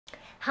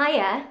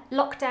Hiya,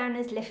 lockdown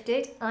has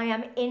lifted. I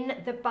am in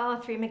the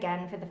bathroom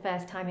again for the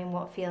first time in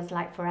what feels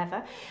like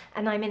forever.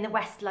 And I'm in the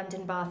West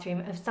London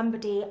bathroom of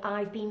somebody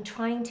I've been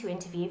trying to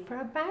interview for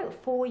about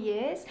 4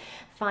 years.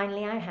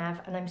 Finally I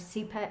have, and I'm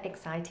super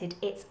excited.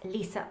 It's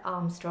Lisa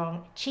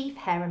Armstrong, Chief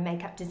Hair and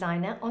Makeup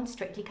Designer on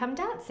Strictly Come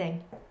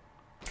Dancing.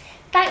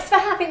 Thanks for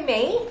having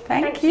me.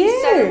 Thank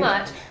you so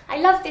much. I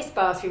love this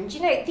bathroom. Do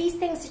you know, these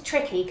things are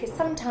tricky because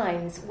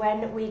sometimes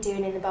when we're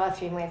doing in the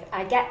bathroom with,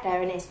 I get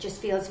there and it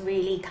just feels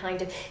really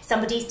kind of,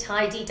 somebody's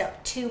tidied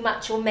up too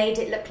much or made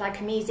it look like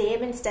a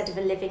museum instead of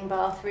a living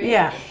bathroom.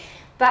 Yeah.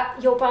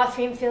 But your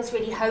bathroom feels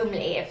really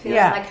homely. It feels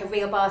like a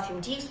real bathroom.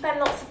 Do you spend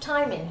lots of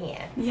time in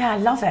here? Yeah, I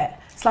love it.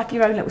 It's like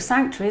your own little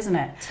sanctuary, isn't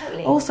it?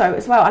 Totally. Also,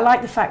 as well, I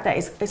like the fact that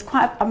it's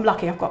quite. I'm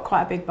lucky. I've got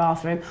quite a big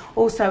bathroom.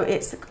 Also,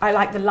 I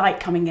like the light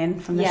coming in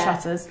from the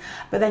shutters.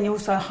 But then you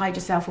also hide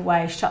yourself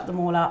away, shut them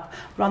all up,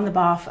 run the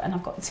bath, and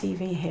I've got the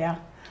TV here.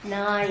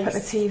 Nice. Put the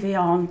TV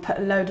on, put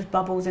a load of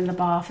bubbles in the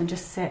bath, and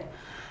just sit.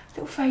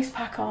 Little face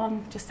pack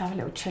on, just have a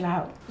little chill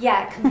out.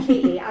 Yeah,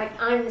 completely.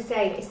 I'm the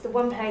same. It's the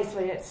one place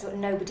where it's sort of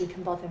nobody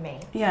can bother me.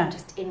 Yeah. I'm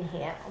just in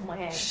here on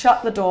my own.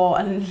 Shut the door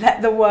and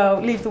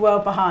leave the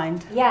world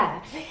behind.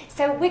 Yeah.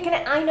 So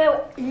I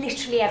know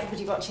literally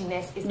everybody watching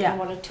this is going to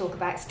want to talk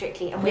about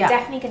Strictly, and we're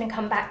definitely going to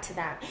come back to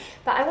that.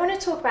 But I want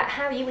to talk about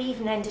how you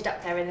even ended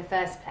up there in the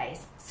first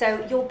place.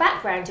 So your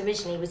background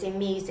originally was in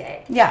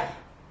music. Yeah.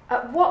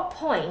 At what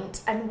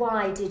point and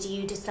why did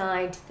you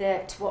decide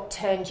that what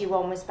turned you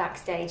on was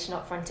backstage,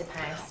 not front of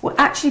house? Well,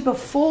 actually,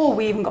 before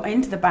we even got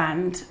into the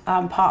band,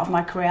 part of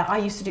my career, I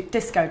used to do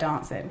disco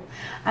dancing.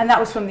 And that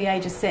was from the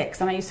age of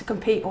 6. And I used to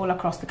compete all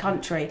across the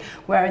country,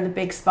 wearing the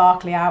big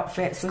sparkly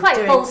outfits. It's quite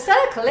full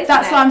circle, isn't it?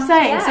 That's what I'm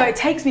saying. Yeah. So it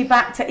takes me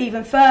back to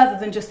even further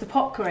than just the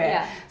pop career.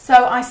 Yeah. So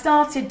I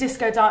started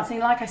disco dancing,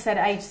 like I said,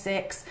 at age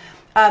 6.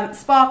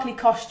 Sparkly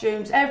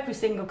costumes, every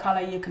single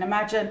colour you can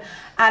imagine,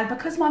 and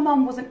because my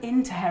mum wasn't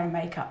into hair and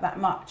makeup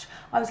that much,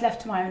 I was left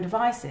to my own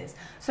devices.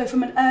 So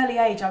from an early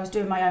age I was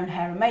doing my own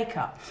hair and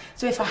makeup.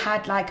 So if I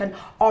had like an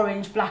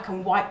orange, black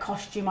and white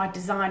costume, I'd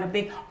design a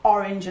big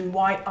orange and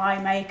white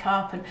eye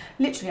makeup, and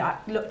literally I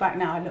look back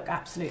now, I look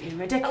absolutely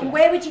ridiculous. And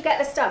where would you get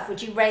the stuff?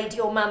 Would you raid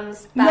your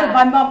mum's bag? No,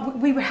 my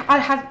mum, I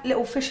had a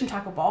little fish and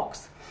tackle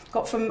box.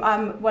 Got from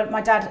when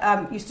my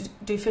dad used to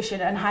do fishing,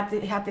 and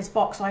he had this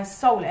box, so I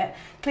sold it,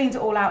 cleaned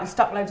it all out and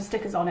stuck loads of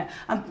stickers on it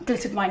and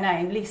glittered my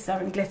name, Lisa,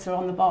 and glitter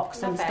on the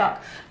box. Love and it.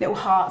 Stuck little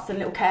hearts and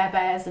little Care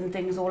Bears and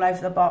things all over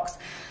the box.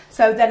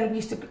 So then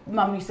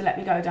Mum used to let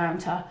me go down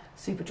to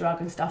Superdrug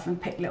and stuff and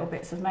pick little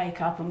bits of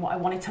makeup and what I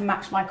wanted to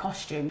match my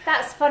costume.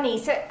 That's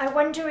funny. So I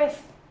wonder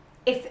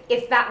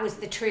if that was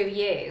the true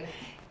you.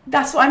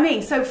 That's what I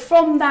mean. So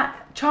from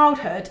that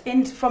childhood,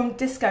 from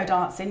disco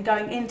dancing,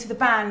 going into the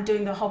band,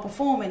 doing the whole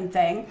performing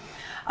thing,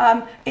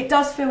 it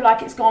does feel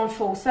like it's gone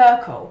full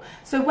circle.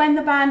 So when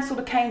the band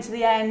sort of came to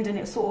the end and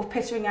it was sort of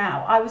pittering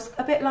out, I was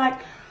a bit like,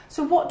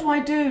 so what do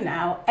I do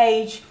now?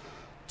 Age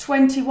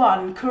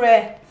 21,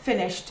 career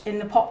finished in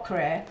the pop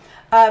career.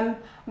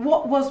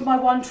 What was my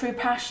one true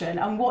passion,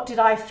 and what did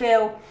I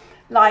feel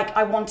like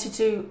I wanted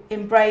to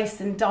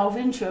embrace and delve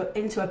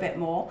into a bit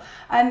more?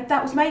 And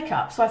that was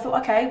makeup. So I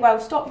thought, okay,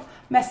 well, stop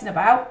messing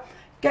about,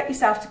 get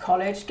yourself to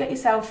college, get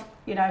yourself,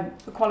 a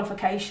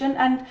qualification,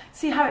 and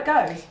see how it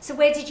goes. So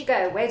where did you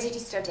go? Where did you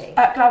study?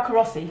 At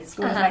Glaucarossi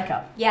School of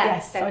Makeup.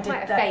 Yes, so I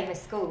quite did a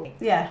famous school.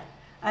 Yeah,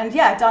 and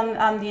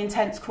done the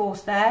intense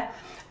course there.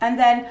 And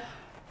then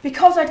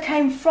because I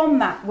came from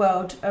that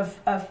world of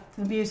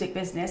the music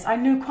business, I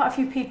knew quite a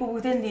few people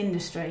within the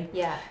industry.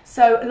 Yeah.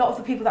 So a lot of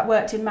the people that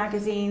worked in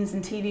magazines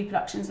and TV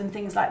productions and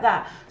things like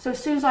that. So as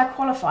soon as I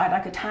qualified, I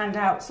could hand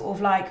out sort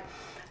of like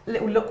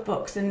little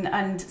lookbooks and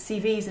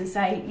CVs and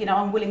say,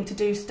 I'm willing to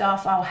do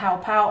stuff, I'll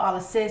help out, I'll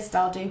assist,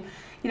 I'll do,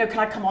 can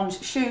I come on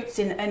shoots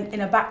in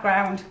a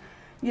background,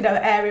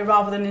 area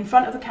rather than in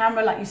front of the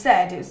camera, like you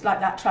said. It was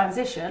like that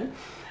transition.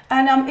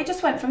 And it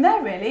just went from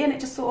there, really, and it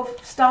just sort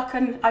of stuck,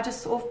 and I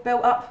just sort of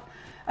built up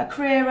a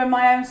career and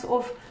my own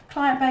sort of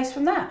client base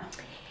from that.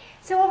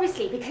 So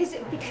obviously,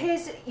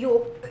 because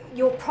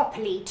you're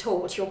properly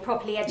taught, you're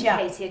properly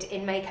educated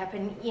in makeup,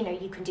 and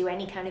you can do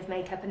any kind of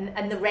makeup,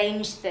 and the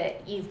range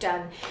that you've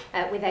done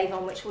with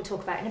Avon, which we'll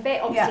talk about in a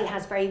bit, obviously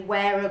has very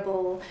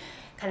wearable,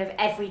 kind of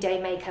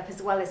everyday makeup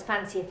as well as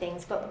fancier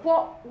things. But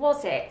what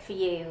was it for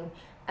you?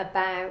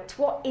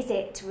 What is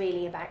it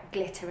really about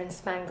glitter and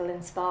spangle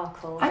and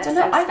sparkle that's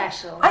so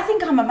special? I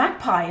think I'm a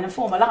magpie in a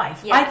former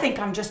life. Yeah. I think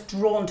I'm just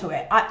drawn to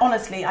it.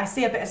 Honestly, I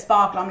see a bit of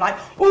sparkle, I'm like,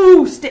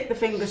 ooh, stick the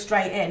finger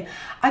straight in.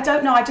 I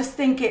don't know, I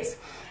think it's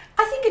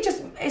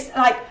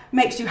like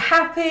makes you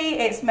happy,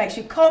 it makes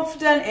you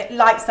confident, it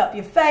lights up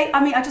your face.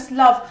 I mean, I just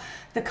love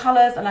the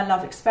colours, and I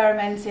love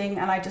experimenting,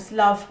 and I just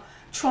love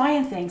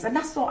trying things. And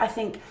that's what I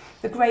think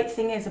the great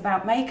thing is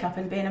about makeup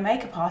and being a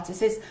makeup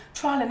artist, is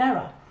trial and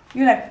error.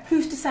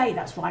 Who's to say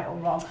that's right or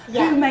wrong?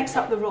 Yeah. Who makes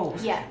up the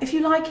rules? Yeah. If you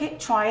like it,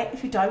 try it.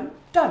 If you don't,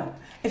 don't.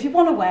 If you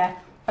want to wear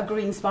a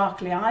green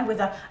sparkly eye with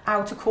an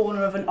outer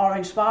corner of an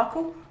orange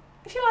sparkle,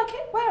 if you like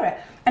it, wear it.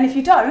 And if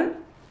you don't,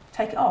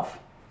 take it off.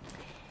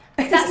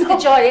 That's the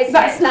joy, isn't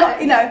it?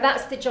 Not, you know,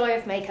 that's the joy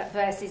of makeup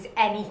versus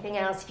anything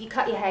else. If you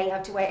cut your hair, you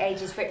have to wait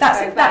ages for it to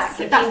grow back. If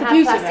you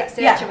have plastic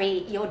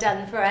surgery, you're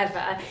done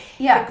forever.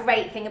 Yeah. The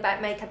great thing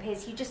about makeup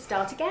is you just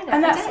start again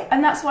every day.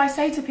 And that's why I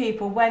say to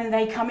people when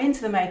they come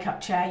into the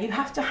makeup chair, you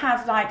have to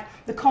have like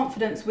the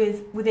confidence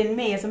within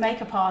me as a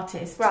makeup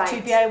artist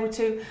to be able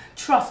to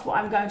trust what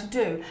I'm going to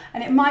do.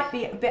 And it might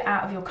be a bit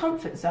out of your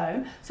comfort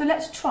zone. So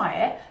let's try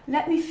it.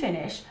 Let me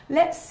finish.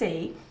 Let's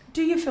see.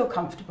 Do you feel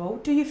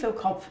comfortable? Do you feel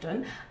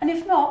confident? And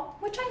if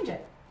not, we'll change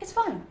it. It's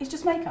fine. It's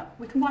just makeup.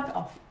 We can wipe it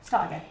off.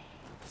 Start again.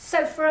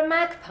 So for a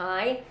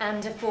magpie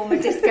and a former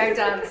disco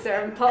dancer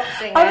and pop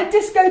singer... I'm a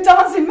disco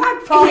dancing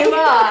magpie. You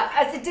are.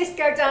 As a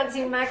disco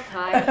dancing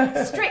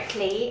magpie,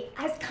 Strictly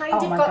has kind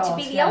of got to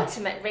be the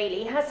ultimate,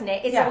 really, hasn't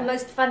it? It's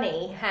almost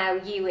funny how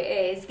you it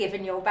is,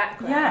 given your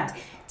background.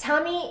 Yeah.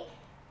 Tell me...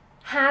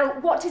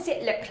 what does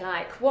it look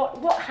like?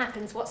 What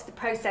happens? What's the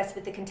process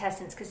with the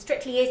contestants? Because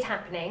Strictly is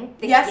happening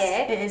this year.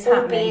 Yes, it is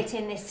albeit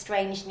happening. In this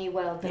strange new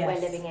world that we're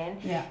living in.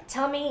 Yeah.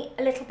 Tell me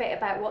a little bit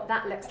about what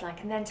that looks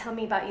like, and then tell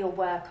me about your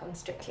work on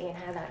Strictly and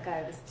how that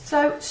goes.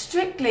 So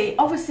Strictly,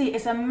 obviously,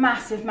 is a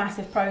massive,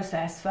 massive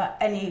process for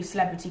any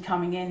celebrity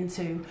coming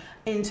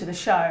into the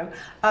show.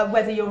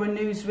 Whether you're a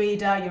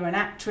newsreader, you're an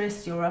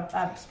actress, you're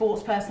a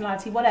sports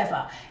personality,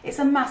 whatever. It's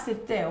a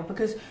massive deal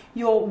because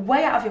you're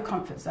way out of your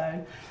comfort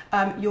zone.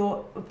 You're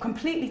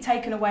completely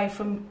taken away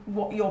from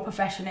what your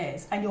profession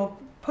is, and you're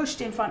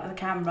pushed in front of the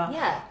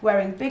camera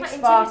wearing big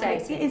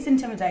sparkles. It is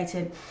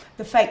intimidating.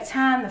 The fake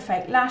tan, the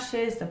fake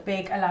lashes, the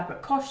big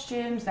elaborate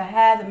costumes, the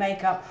hair, the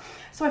makeup.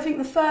 So I think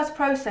the first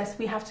process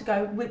we have to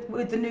go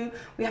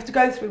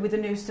through with the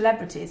new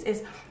celebrities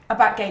is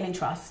about gaining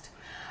trust.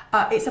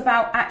 It's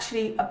about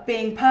actually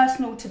being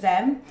personal to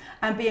them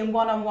and being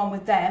one-on-one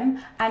with them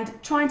and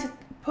trying to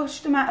push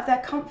them out of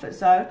their comfort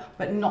zone,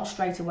 but not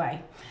straight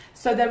away.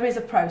 So there is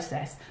a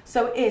process.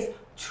 So it is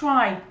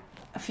try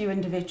a few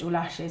individual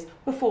lashes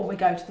before we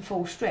go to the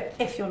full strip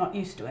if you're not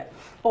used to it.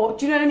 Or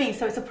do you know what I mean?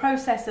 So it's a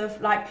process of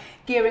like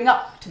gearing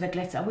up to the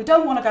glitter. We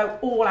don't want to go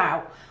all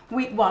out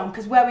week 1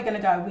 because where are we going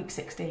to go week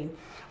 16?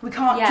 We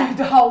can't do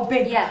the whole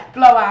big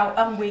blowout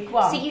on week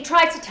 1. So you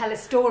try to tell a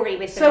story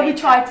with the So we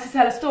try to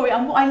tell a story,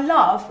 and what I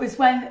love is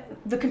when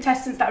the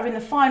contestants that are in the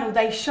final,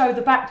 they show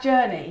the back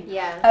journey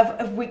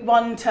of week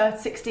 1 to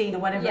 16 or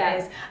whatever it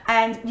is,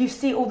 and you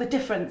see all the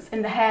difference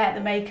in the hair,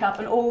 the makeup,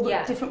 and all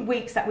the different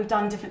weeks that we've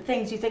done different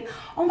things. You think,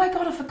 oh my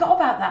God, I forgot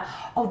about that.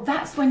 Oh,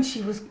 that's when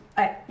she was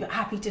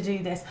happy to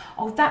do this.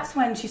 Oh, that's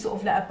when she sort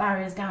of let her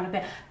barriers down a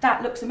bit.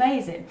 That looks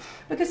amazing.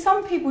 Because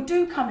some people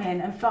do come in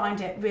and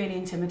find it really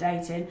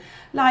intimidating.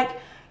 Like,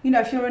 you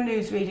know, if you're a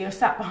newsreader, you're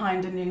sat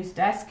behind a news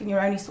desk and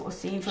you're only sort of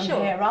seen from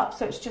here up,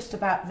 so it's just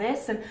about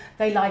this and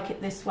they like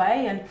it this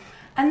way,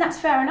 and that's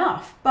fair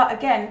enough. But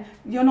again,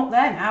 you're not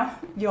there now.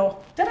 You're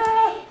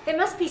ta-da! There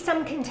must be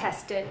some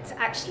contestants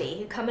actually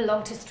who come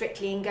along to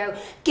Strictly and go,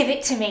 give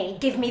it to me,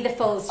 give me the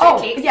full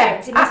Strictly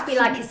experience. It must be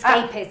like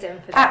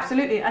escapism for them.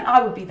 Absolutely, and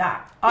I would be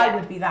that. I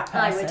would be that person.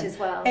 I would as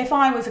well. If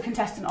I was a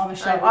contestant on the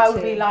show, I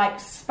would be like,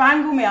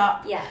 spangle me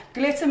up,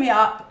 glitter me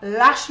up,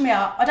 lash me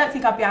up. I don't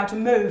think I'd be able to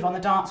move on the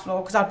dance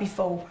floor because I'd be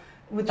full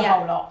with the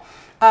whole lot.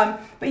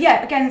 But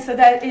yeah, again, so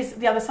there is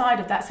the other side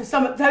of that. So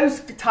some of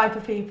those type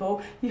of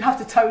people, you have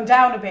to tone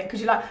down a bit because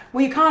you're like,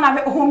 well, you can't have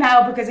it all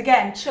now because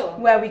again,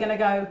 where are we going to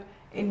go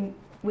in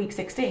week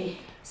 16?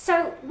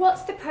 So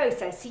what's the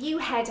process? So you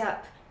head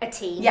up a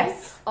team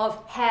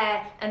of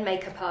hair and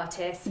makeup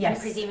artists and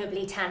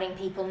presumably tanning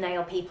people,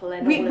 nail people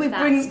and all of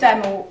that. We bring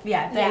them all,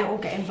 they all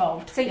get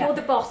involved. So you're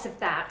the boss of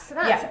that. So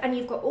that's, and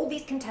you've got all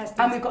these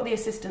contestants. And we've got the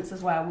assistants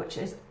as well, which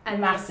is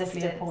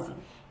massively important.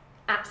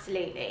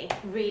 Absolutely,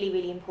 really,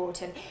 really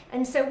important.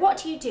 And so, what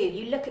do? Do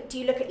you look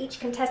at each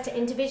contestant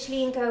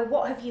individually and go,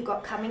 what have you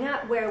got coming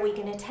up? Where are we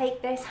going to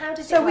take this? How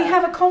does it work? So we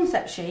have a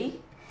concept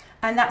sheet,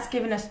 and that's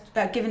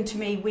given to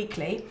me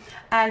weekly.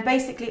 And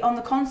basically, on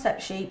the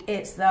concept sheet,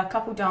 it's the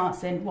couple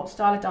dancing, what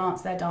style of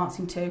dance they're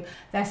dancing to,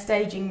 their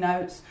staging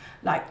notes,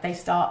 like they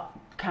start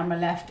camera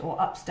left or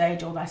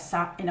upstage, or they're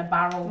sat in a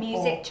barrel.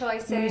 Music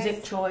choices.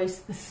 Music choice.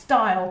 The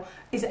style,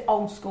 is it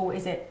old school?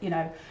 Is it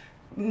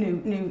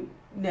new?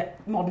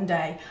 Modern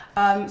day.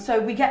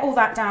 So we get all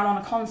that down on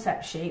a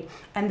concept sheet,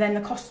 and then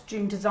the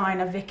costume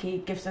designer Vicky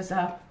gives us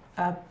a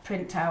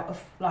printout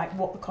of like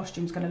what the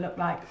costume's going to look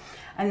like,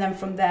 and then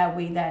from there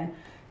we then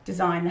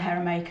design the hair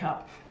and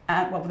makeup.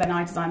 Then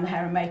I design the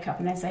hair and makeup,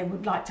 and then say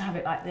we'd like to have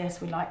it like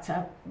this. We'd like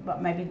to,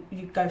 but maybe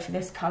you go for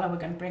this colour. We're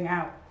going to bring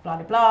out blah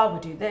blah blah.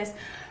 We'll do this.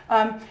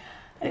 And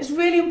it's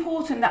really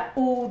important that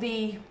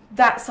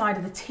that side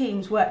of the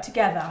teams work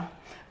together,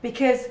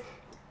 because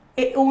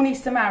it all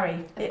needs to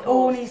marry, it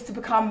all needs to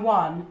become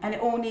one, and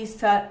it all needs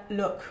to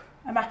look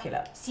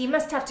immaculate. So you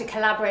must have to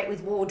collaborate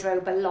with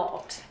wardrobe a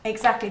lot.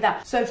 Exactly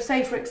that. So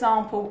say, for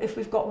example, if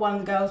we've got one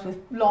of the girls with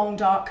long,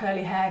 dark,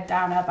 curly hair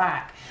down her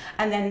back,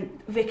 and then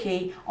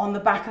Vicky, on the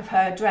back of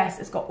her dress,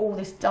 has got all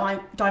this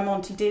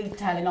diamante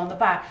detailing on the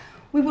back,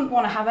 we wouldn't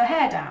want to have her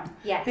hair down.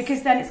 Yes.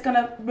 Because then it's going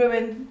to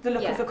ruin the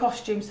look of the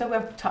costume, so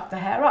we'll tuck the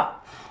hair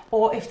up.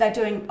 or if they're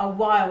doing a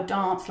wild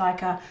dance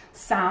like a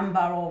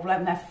samba, or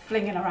when they're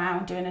flinging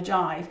around doing a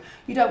jive,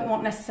 you don't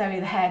want necessarily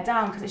the hair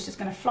down, because it's just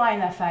going to fly in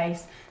their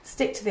face,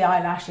 stick to the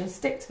eyelashes,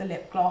 stick to the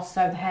lip gloss,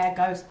 so the hair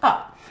goes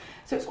up.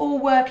 So it's all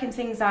working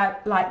things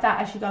out like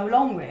that as you go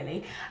along,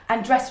 really,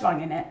 and dress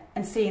running it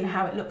and seeing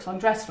how it looks on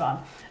dress run.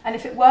 And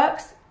if it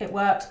works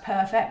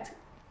perfect,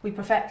 we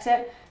perfect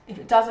it. If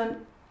it doesn't,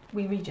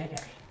 we rejig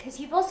it. Because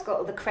you've also got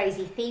all the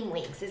crazy theme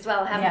weeks as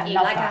well, haven't you?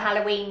 Like that. A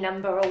Halloween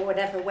number or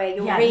whatever, where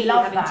you're really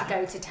having to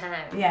go to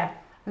town. Yeah,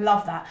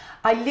 love that.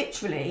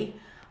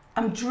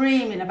 I'm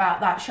dreaming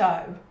about that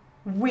show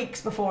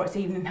weeks before it's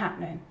even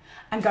happening,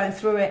 and going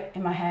through it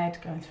in my head,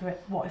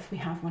 what if we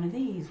have one of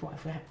these? What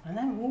if we have one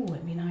of them? Oh,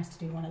 it'd be nice to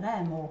do one of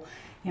them, or,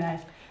 you know.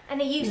 And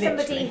are you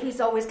somebody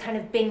who's always kind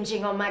of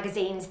binging on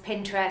magazines,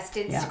 Pinterest,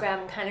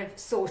 Instagram, kind of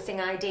sourcing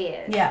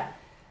ideas? Yeah,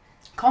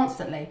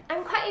 constantly.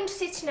 I'm quite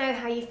interested to know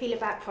how you feel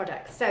about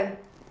products. So,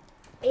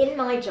 in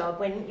my job,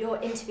 when you're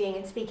interviewing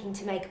and speaking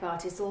to makeup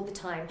artists all the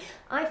time,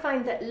 I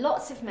find that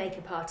lots of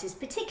makeup artists,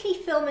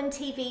 particularly film and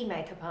TV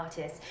makeup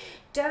artists,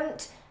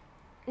 don't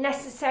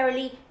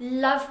necessarily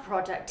love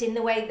product in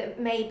the way that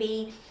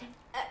maybe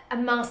a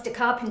master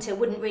carpenter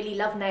wouldn't really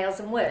love nails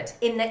and wood,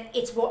 in that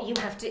it's what you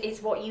have to,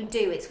 it's what you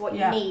do, it's what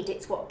you need,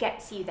 it's what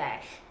gets you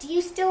there. Do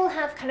you still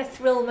have kind of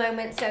thrill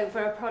moments over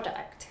a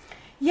product?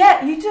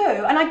 Yeah, you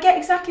do, and I get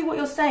exactly what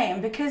you're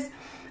saying, because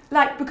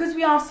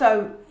we are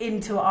so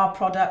into our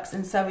products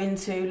and so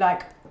into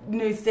like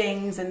new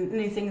things, and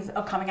new things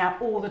are coming out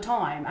all the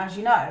time, as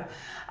you know.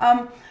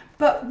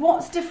 But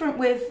what's different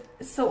with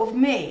sort of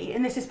me,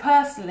 and this is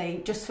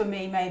personally just for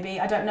me maybe,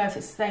 I don't know if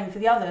it's the same for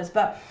the others,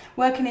 but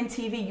working in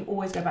TV, you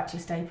always go back to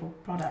your staple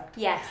product.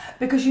 Yes.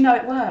 Because you know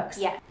it works.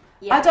 Yeah.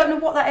 I don't know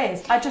what that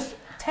is. I just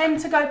tend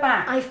to go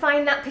back. I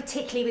find that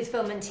particularly with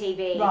film and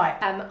TV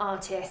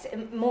artists.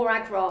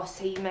 Morag Ross,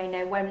 who you may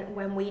know,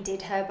 when we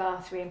did her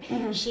bathroom,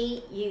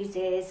 she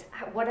uses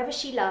whatever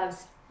she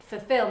loves. For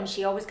film,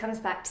 she always comes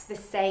back to the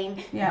same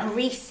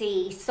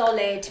greasy,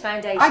 solid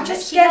foundation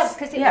that she loves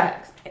because it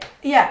works.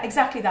 Yeah,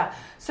 exactly that.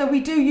 So we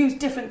do use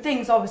different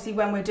things, obviously,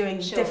 when we're doing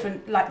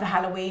different, like the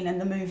Halloween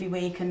and the movie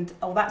week and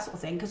all that sort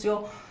of thing, because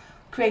you're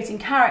creating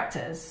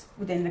characters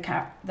within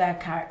their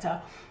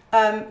character.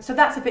 So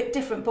that's a bit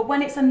different. But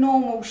when it's a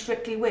normal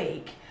Strictly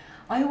week,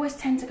 I always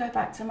tend to go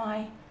back to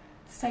my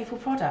staple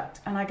product,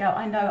 and I go,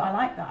 I know I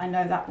like that. I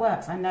know that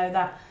works. I know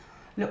that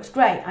looks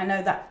great. I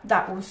know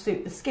that will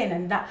suit the skin,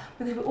 and that,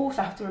 because we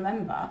also have to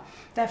remember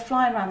they're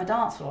flying around the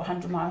dance floor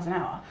 100 miles an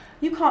hour.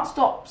 You can't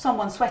stop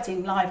someone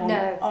sweating live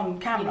on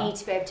camera. You need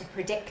to be able to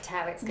predict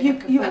how it's going to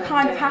perform. You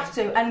kind of have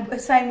to, and the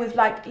same with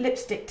like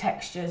lipstick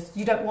textures.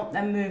 You don't want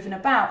them moving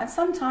about, and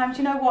sometimes,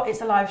 you know what,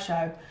 it's a live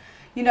show.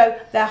 You know,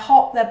 they're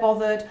hot, they're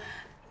bothered,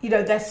 you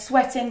know, they're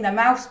sweating, their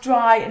mouth's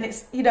dry, and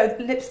it's, you know,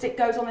 lipstick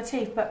goes on the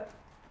teeth, but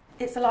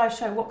it's a live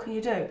show, what can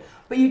you do?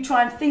 But you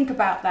try and think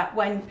about that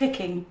when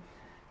picking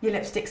your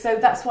lipstick, so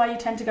that's why you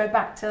tend to go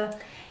back to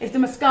if the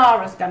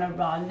mascara's going to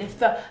run, if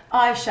the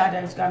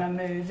eyeshadow's going to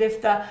move,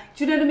 if the,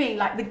 do you know what I mean,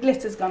 like the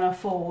glitter's going to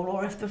fall,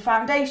 or if the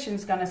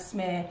foundation's going to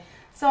smear.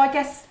 So I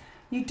guess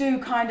you do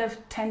kind of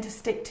tend to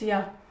stick to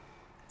your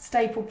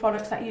staple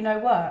products that you know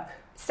work.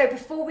 So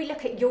before we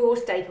look at your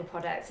staple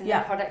products and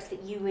the products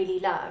that you really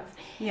love,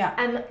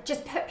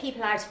 just put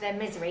people out of their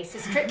misery. So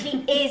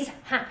Strictly is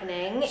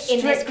happening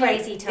in this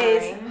crazy time.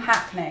 Is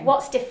happening.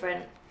 What's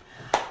different?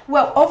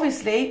 Well,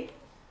 obviously,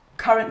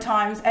 current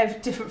times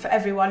different for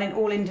everyone in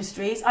all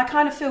industries. I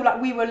kind of feel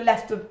like we were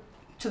left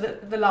to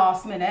the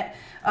last minute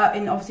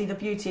in obviously the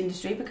beauty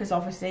industry, because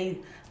obviously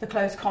the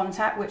close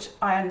contact, which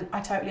I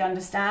totally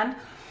understand.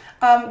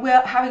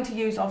 We're having to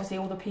use obviously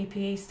all the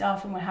PPE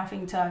stuff, and we're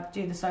having to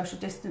do the social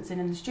distancing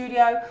in the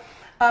studio.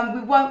 We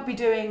won't be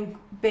doing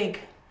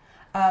big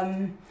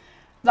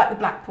like the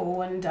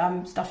Blackpool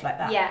and stuff like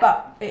that,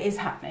 but it is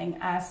happening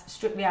as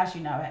strictly as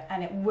you know it,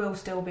 and it will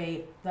still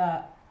be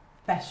the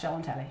best show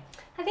on telly.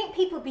 I think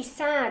people would be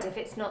sad if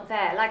it's not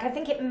there. Like, I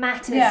think it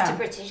matters to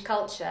British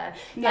culture.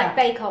 Like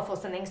Bake Off or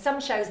something. Some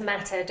shows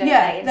matter, don't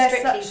they? And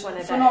Strictly's one of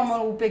those.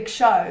 Phenomenal big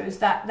shows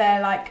that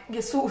they're like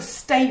your sort of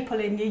staple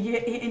in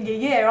your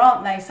year,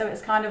 aren't they? So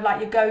it's kind of like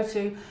your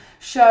go-to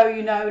show.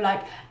 You know,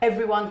 like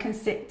everyone can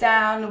sit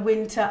down.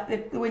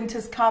 The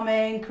winter's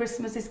coming.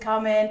 Christmas is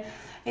coming.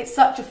 It's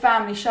such a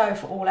family show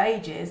for all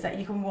ages that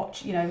you can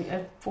watch. You know,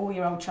 a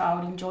 4-year-old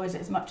child enjoys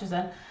it as much as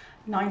a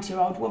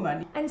 90-year-old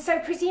woman. And so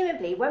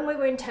presumably when we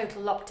were in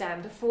total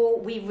lockdown, before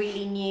we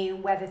really knew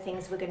whether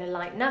things were going to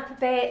lighten up a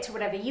bit or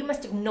whatever, you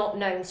must have not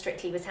known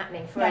Strictly was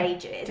happening for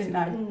ages. Didn't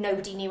know.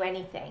 Nobody knew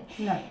anything.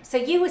 No. So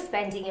you were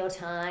spending your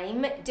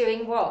time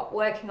doing what?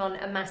 Working on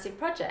a massive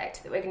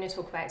project that we're going to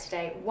talk about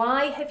today.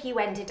 Why have you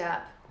ended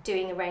up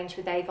doing a range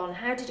with Avon?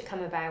 How did it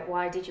come about?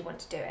 Why did you want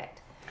to do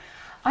it?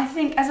 I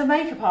think as a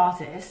makeup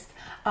artist,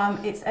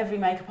 it's every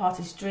makeup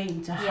artist's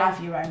dream to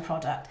have your own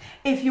product.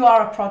 If you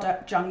are a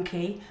product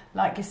junkie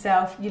like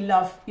yourself, you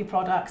love your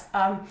products.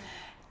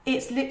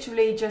 It's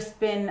literally just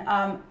been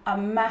a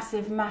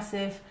massive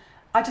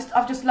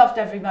I've just loved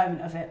every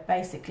moment of it,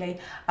 basically.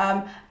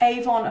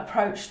 Avon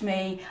approached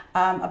me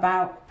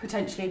about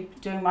potentially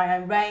doing my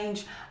own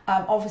range.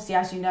 Obviously,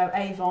 as you know,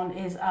 Avon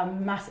is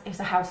it's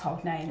a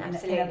household name in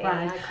a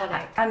brand.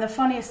 Iconic. And the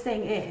funniest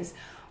thing is,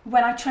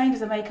 when I trained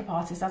as a makeup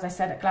artist, as I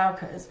said, at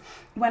Glaucus,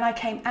 when I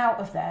came out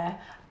of there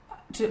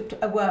to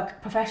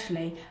work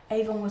professionally,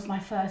 Avon was my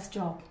first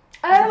job.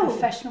 As a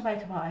professional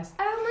makeup artist.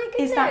 Oh my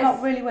goodness. Is that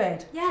not really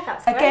weird? Yeah,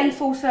 that's great. Again,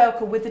 full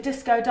circle, with the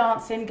disco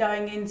dancing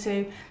going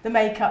into the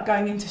makeup,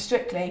 going into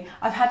Strictly,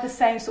 I've had the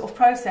same sort of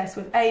process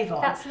with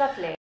Avon. That's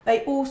lovely.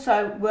 They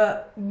also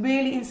were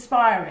really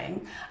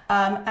inspiring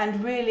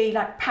and really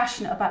like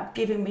passionate about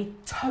giving me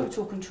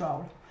total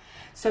control.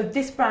 So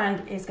this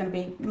brand is going to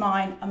be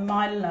mine and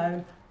mine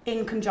alone,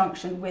 in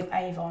conjunction with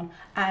Avon,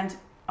 and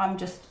I'm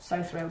just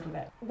so thrilled with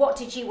it. What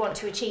did you want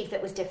to achieve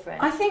that was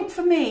different? I think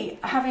for me,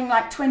 having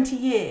like 20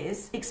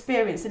 years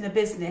experience in the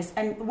business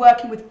and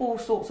working with all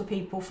sorts of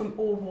people from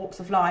all walks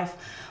of life,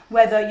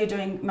 whether you're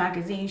doing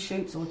magazine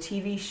shoots or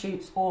TV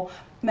shoots or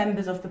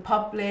members of the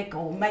public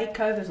or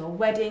makeovers or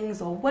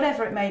weddings or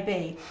whatever it may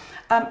be,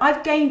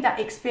 I've gained that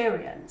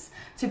experience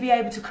to be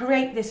able to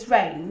create this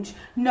range,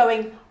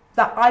 knowing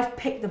that I've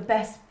picked the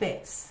best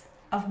bits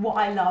of what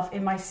I love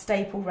in my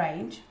staple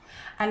range,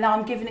 and now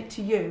I'm giving it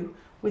to you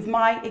with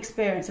my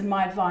experience and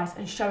my advice,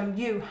 and showing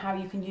you how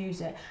you can use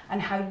it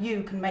and how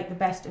you can make the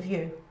best of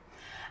you.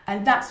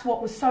 And that's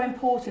what was so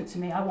important to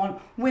me. I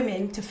want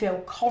women to feel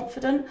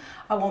confident.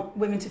 I want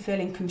women to feel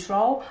in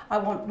control. I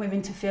want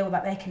women to feel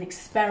that they can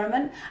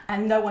experiment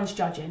and no one's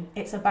judging.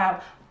 It's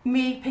about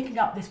me picking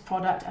up this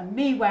product and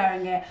me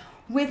wearing it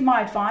with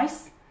my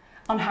advice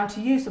on how to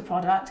use the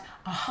product,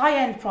 a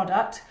high-end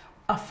product,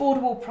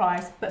 affordable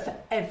price, but for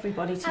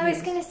everybody to use. I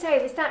was going to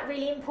say, was that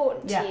really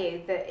important to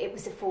you, that it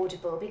was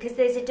affordable? Because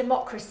there's a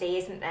democracy,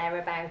 isn't there,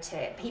 about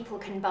it? People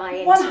can buy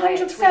into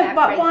 100%,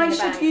 but why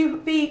should you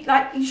be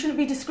like, you shouldn't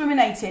be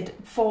discriminated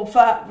for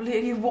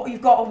what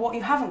you've got or what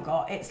you haven't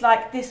got. It's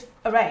like this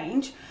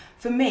range,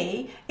 for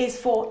me, is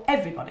for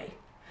everybody.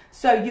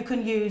 So you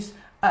can use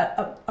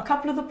a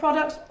couple of the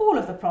products, all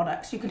of the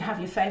products. You can have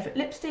your favourite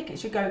lipstick,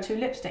 it's your go-to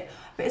lipstick,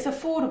 but it's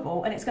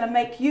affordable and it's going to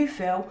make you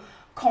feel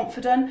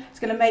confident. It's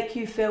going to make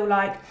you feel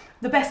like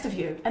the best of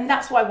you, and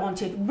that's what I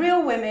wanted.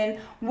 Real women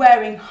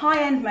wearing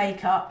high-end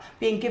makeup,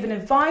 being given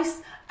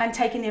advice and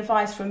taking the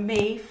advice from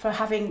me for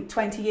having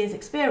 20 years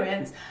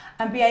experience,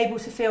 and be able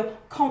to feel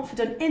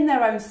confident in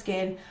their own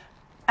skin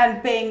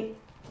and being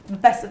the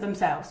best of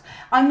themselves.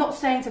 I'm not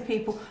saying to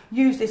people,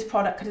 use this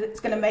product because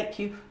it's going to make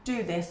you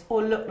do this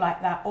or look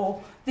like that,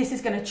 or this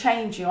is going to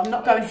change you. I'm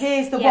not going,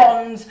 here's the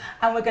wands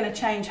and we're going to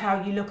change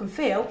how you look and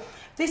feel.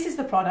 This is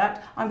the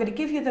product. I'm going to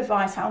give you the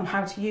advice on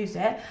how to use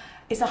it.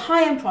 It's a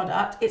high-end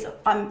product.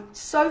 I'm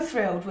so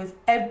thrilled with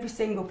every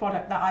single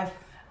product that I've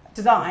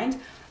designed,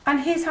 and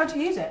here's how to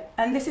use it.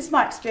 And this is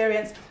my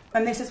experience,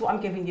 and this is what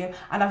I'm giving you.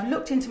 And I've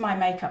looked into my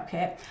makeup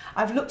kit.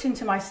 I've looked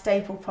into my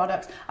staple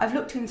products. I've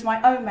looked into my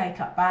own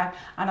makeup bag,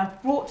 and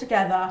I've brought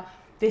together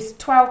this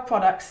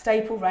 12-product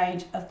staple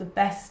range of the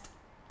best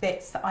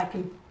bits that I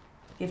can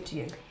give to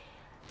you.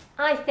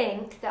 I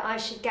think that I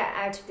should get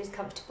out of this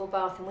comfortable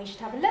bath and we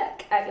should have a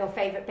look at your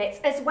favourite bits,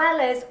 as well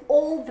as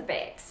all the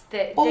bits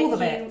that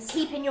you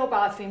keep in your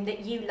bathroom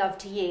that you love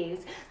to use.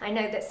 I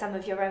know that some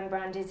of your own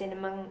brand is in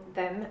among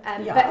them,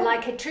 but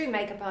like a true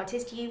makeup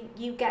artist,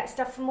 you get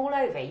stuff from all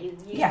over. You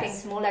use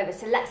things from all over.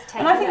 So let's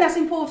take a look. And I think that's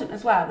important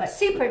as well. Like,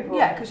 super important.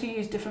 Yeah, because you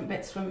use different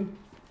bits from...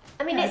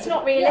 I mean, it's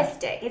not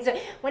realistic. Yeah.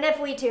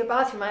 Whenever we do a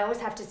bathroom, I always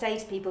have to say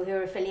to people who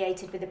are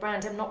affiliated with a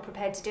brand, I'm not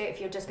prepared to do it if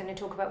you're just going to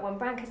talk about one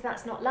brand, because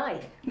that's not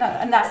life. No,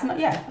 and that's not,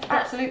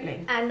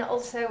 absolutely. And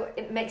also,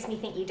 it makes me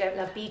think you don't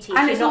love beauty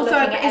if you're not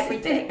looking at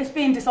everything. It's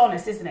being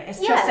dishonest, isn't it? It's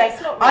just saying,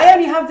 I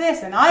only have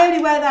this and I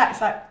only wear that.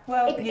 It's like,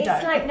 well, you don't.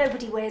 It's like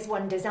nobody wears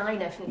one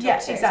designer from top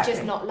to toe. It's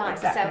just not life.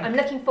 Exactly. So I'm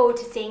looking forward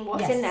to seeing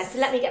what's in there. So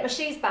let me get my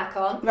shoes back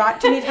on. Right,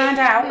 do you need a hand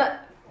out? Well,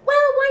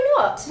 why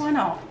not? Why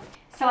not?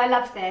 So I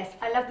love this.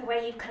 I love the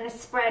way you've kind of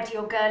spread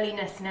your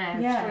girliness now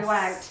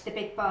throughout the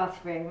big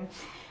bathroom.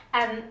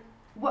 So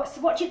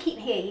what do you keep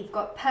here? You've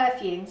got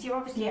perfumes. You're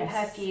obviously a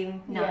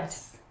perfume nut.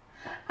 Yes.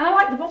 And I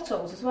like the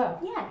bottles as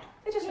well. Yeah.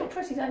 They just look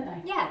pretty, don't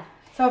they? Yeah.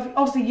 So I've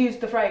obviously used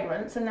the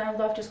fragrance, and now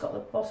I've just got the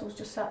bottles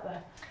just sat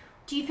there.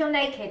 Do you feel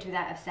naked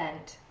without a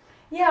scent?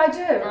 Yeah, I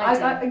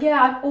do.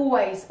 I've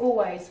always,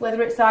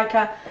 whether it's like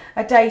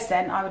a day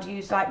scent, I would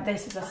use like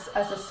this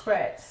as a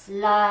spritz.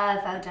 Love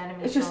Eau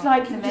Dynamisante. It's just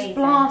like, you just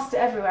blast it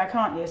everywhere,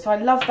 can't you? So I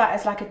love that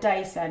as like a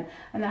day scent.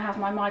 And then I have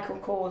my Michael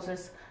Kors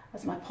as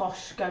my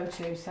posh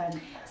go-to scent.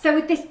 So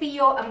would this be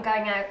your, I'm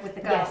going out with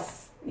the girls?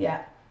 Yes,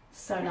 yeah,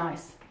 so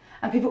nice.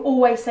 And people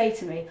always say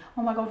to me,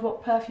 oh my God,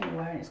 what perfume are you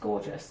wearing? It's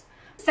gorgeous.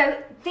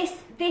 So this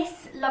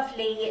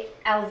lovely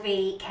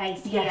LV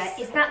case here,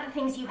 is that the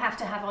things you have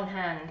to have on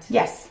hand?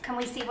 Yes. Can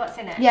we see what's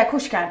in it? Yeah, of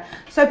course you can.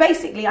 So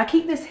basically, I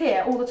keep this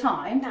here all the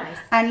time. Nice.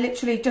 And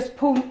literally just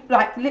pull, so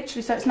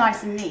it's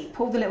nice and neat.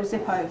 Pull the little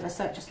zip over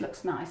so it just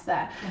looks nice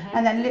there.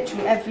 And then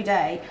literally every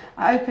day,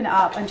 I open it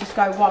up and just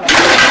go wallet.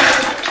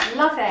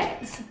 Love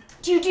it.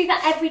 Do you do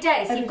that every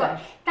day? So Every day.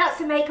 That's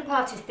a makeup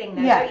artist thing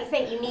though, Yeah. don't you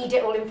think? You need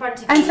it all in front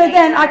of you. And so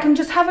then I can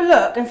just have a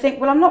look and think,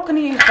 well, I'm not going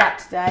to use that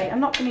today. I'm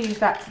not going to use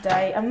that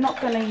today. I'm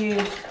not going to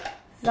use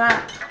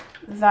that,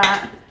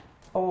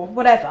 or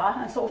whatever,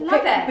 and sort of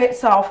pick the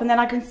bits off, and then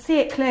I can see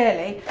it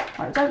clearly.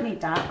 Right, I don't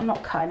need that. I'm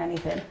not cutting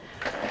anything.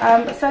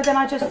 So then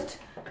I just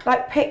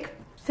like pick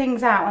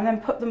things out and then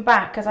put them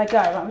back as I go.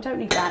 Right, we don't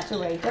need that, do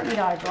we? Don't need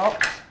eye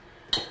drops.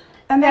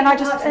 And then I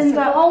just end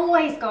up...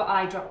 always got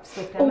eye drops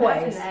with them,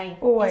 always, haven't they?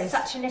 Always. It's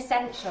such an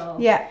essential.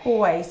 Yeah,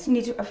 always. You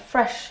need a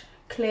fresh,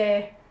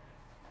 clear,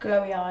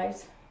 glowy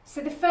eyes.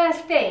 So the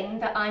first thing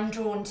that I'm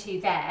drawn to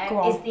there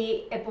is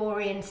the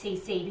Erborian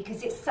CC,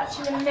 because it's such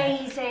an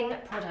amazing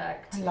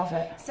product. I love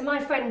it. So my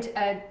friend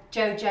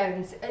Jo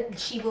Jones,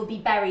 she will be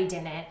buried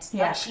in it.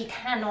 Yeah. Like, she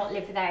cannot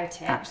live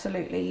without it.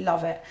 Absolutely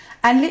love it.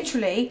 And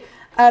literally,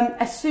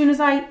 as soon as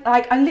I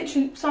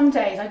literally, some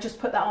days I just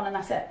put that on and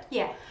that's it.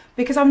 Yeah.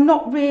 Because I'm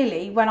not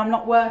really, when I'm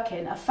not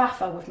working, a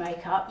faffer with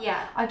makeup.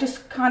 Yeah. I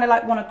just kind of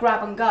like want to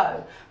grab and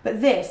go. But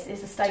this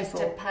is a staple.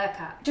 Just a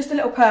perk up. Just a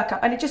little perk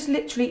up. And it just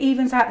literally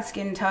evens out the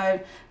skin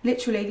tone.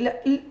 Literally,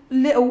 a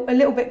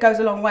little bit goes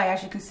a long way,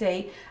 as you can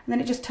see. And then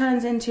it just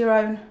turns into your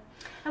own.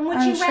 And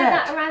would you wear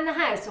that around the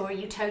house, or are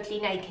you totally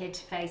naked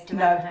faced around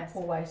the house?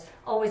 No, always.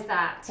 Always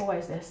that?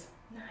 Always this.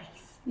 Nice.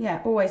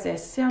 Yeah, always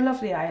this. See how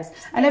lovely that is.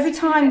 And every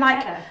time,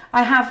 like,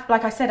 I have,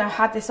 like I said, I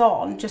had this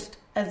on, just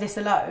as this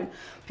alone,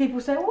 people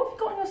say, well, what have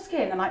you got on your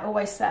skin? And I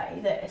always say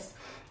this,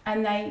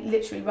 and they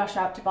literally rush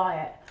out to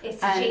buy it.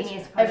 It's a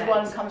genius product.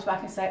 Everyone comes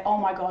back and say, oh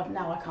my God,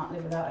 now I can't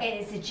live without it.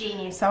 It is a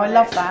genius So product.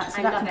 I love that, so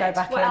I that can go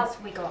back in. What else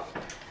have we got?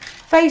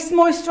 Face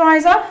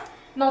moisturiser.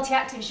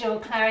 Multi-active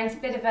Jour,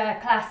 Clarins, bit of a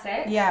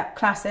classic. Yeah,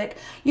 classic.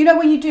 You know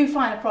when you do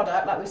find a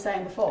product, like we were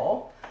saying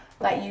before,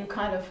 that you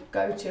kind of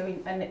go to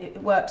and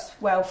it works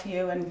well for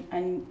you,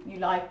 and you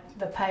like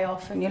the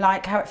payoff and you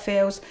like how it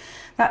feels.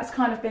 That's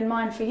kind of been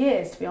mine for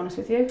years, to be honest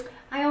with you.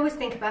 I always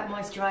think about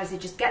moisturiser,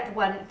 just get the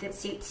one that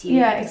suits you.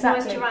 Yeah, because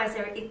exactly.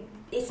 Moisturiser,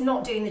 it's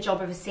not doing the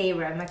job of a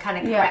serum, a kind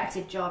of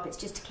corrective job. It's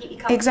just to keep you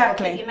comfortable,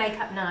 keep your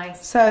makeup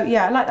nice. So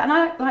yeah, I like that, and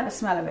I like the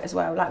smell of it as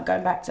well. Like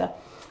going back to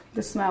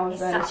the smell of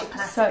them. It's such a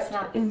classic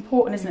smell.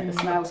 Important, isn't it, the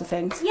smells of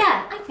things?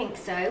 Yeah, I think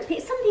so.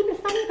 Some people are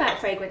funny about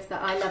fragrance,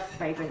 but I love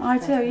fragrance. I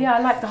do, yeah, I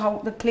like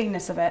the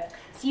cleanness of it.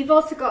 So you've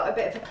also got a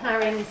bit of a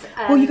Clarins...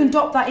 well, you can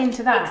dop that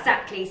into that.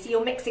 Exactly, so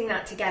you're mixing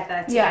that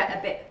together to get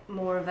a bit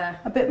more of a...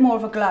 A bit more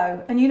of a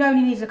glow. And you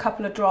only need a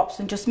couple of drops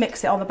and just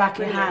mix it on the back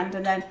of your hand,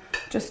 and then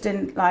just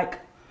in, like,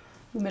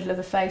 the middle of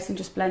the face and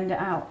just blend it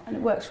out, and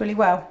it works really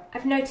well.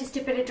 I've noticed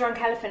a bit of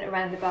drunk elephant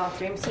around the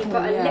bathroom, so you've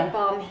got a lip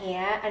balm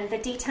here and the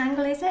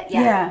detangle, is it?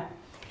 Yeah.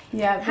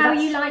 How are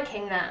you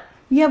liking that?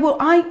 Yeah, well,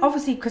 I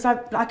obviously, because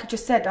like I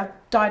just said, I've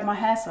dyed my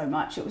hair so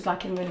much, it was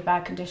like in really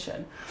bad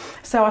condition.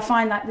 So I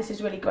find that this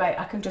is really great.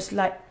 I can just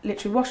like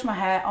literally wash my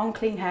hair on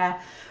clean hair,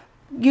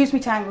 use my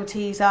Tangle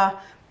teaser,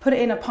 put it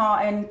in a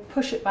parting,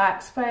 push it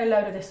back, spray a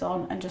load of this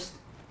on, and just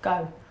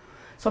go.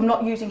 So I'm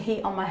not using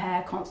heat on my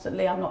hair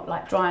constantly. I'm not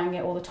like drying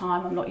it all the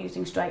time. I'm not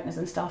using straighteners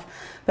and stuff.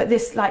 But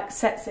this like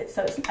sets it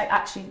so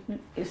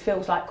it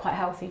feels like quite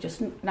healthy,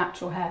 just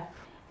natural hair.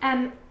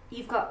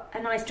 You've got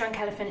a nice drunk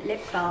elephant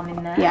lip balm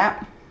in there.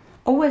 Yeah.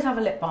 Always have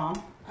a lip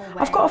balm. Always.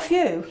 I've got a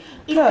few.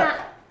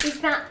 Is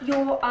that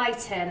your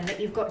item that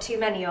you've got too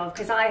many of?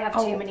 Because I have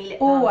too many lip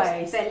balms.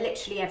 Always. They're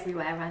literally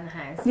everywhere around the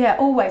house. Yeah,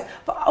 always.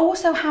 But I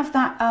also have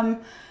that,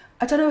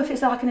 I don't know if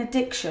it's like an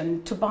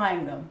addiction to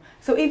buying them.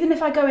 So even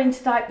if I go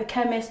into like the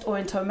chemist or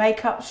into a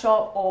makeup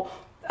shop or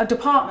a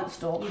department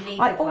store,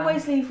 I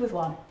always leave with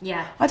one.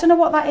 Yeah. I don't know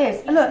what that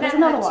is. Look, there's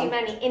another one. Too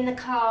many in the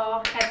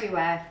car,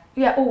 everywhere.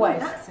 Yeah,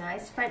 always. Oh, that's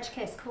nice. French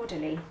Kiss,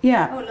 Caudalie.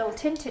 Yeah. Oh, a little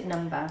tinted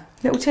number.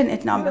 Little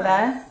tinted number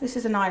there. This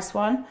is a nice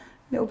one.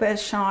 Little bit of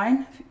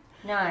shine.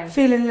 Nice.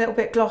 Feeling a little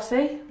bit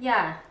glossy.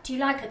 Yeah. Do you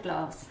like a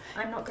gloss?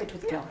 I'm not good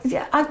with gloss.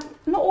 Yeah,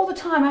 not all the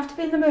time. I have to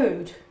be in the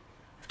mood.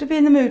 I have to be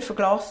in the mood for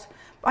gloss.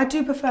 I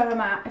do prefer a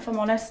matte, if I'm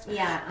honest.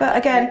 Yeah. But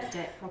again,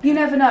 you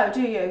never know,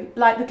 do you?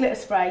 Like the glitter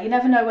spray, you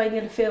never know when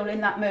you're going to feel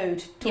in that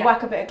mood to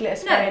whack a bit of glitter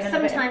spray in. No,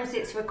 sometimes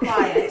it's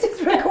required. It's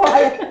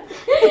required.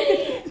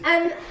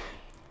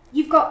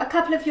 You've got a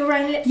couple of your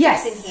own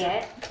lipsticks in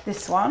here.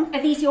 This one.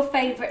 Are these your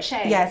favourite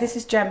shades? Yeah, this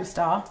is Gem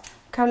Star.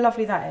 Look how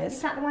lovely that is.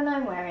 Is that the one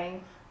I'm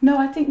wearing? No,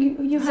 I think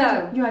you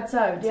had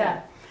Zone,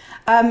 yeah.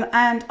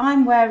 And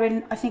I'm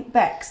wearing, I think,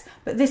 Beck's.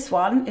 But this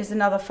one is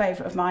another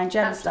favourite of mine,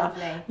 Gem Star.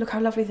 Lovely. Look how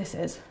lovely this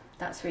is.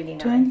 That's really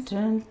nice. Dun,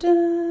 dun,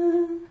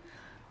 dun.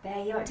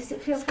 There you are. Does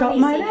it feel got funny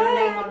my seeing your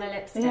name on a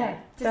lipstick? Yeah,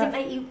 Does it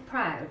make you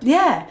proud?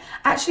 Yeah.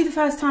 Actually, the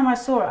first time I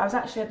saw it, I was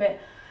actually a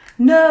bit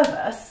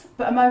nervous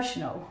but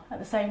emotional at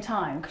the same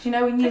time. Because, you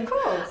know, when you... Of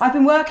course. I've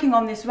been working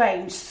on this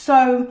range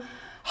so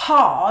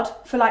hard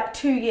for like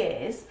 2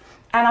 years,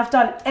 and I've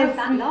done every...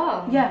 that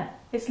long? Yeah.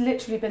 It's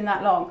literally been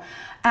that long.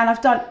 And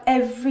I've done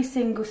every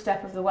single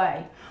step of the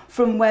way,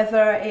 from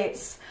whether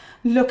it's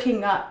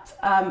looking at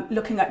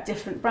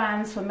different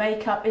brands for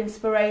makeup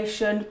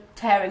inspiration,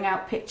 tearing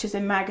out pictures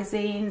in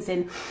magazines,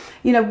 in,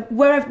 you know,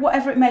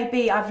 whatever it may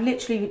be. I've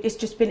literally, it's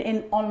just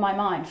been on my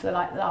mind for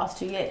like the last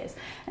 2 years.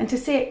 And to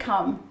see it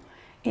come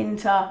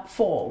into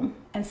form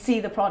and see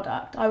the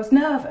product, I was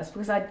nervous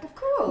because I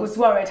was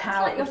worried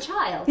how... It's like your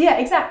child. Yeah,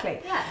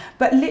 exactly. Yeah.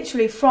 But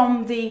literally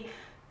from the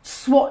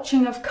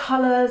swatching of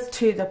colours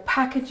to the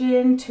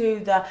packaging to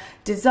the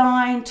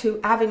design to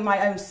having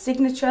my own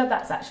signature,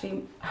 that's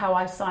actually how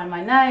I sign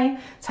my name,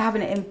 to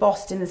having it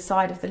embossed in the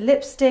side of the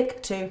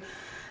lipstick, to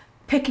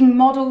picking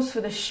models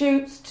for the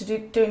shoots, to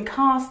doing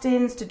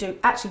castings, to do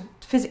actually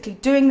physically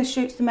doing the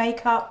shoots, the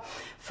makeup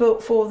for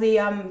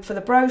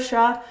the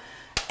brochure,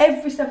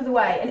 every step of the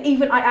way. And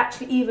even I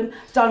actually even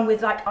done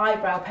with like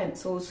eyebrow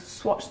pencils,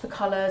 swatched the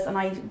colours, and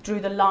I drew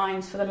the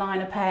lines for the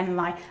liner pen, and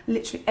like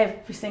literally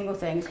every single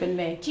thing's been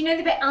me. Do you know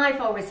the bit I've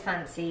always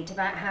fancied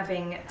about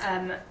having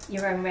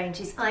your own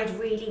ranges? I'd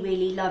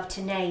really love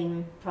to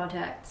name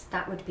products.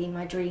 That would be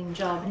my dream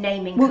job,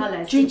 naming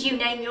colours. Did you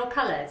name your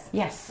colours?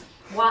 Yes.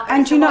 What?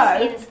 And so you know,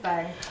 what's the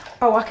inspo?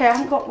 Oh, okay.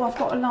 I've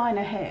got a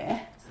liner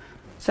here.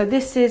 So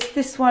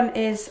this one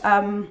is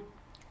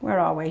where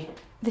are we?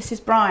 This is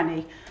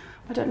Bryony.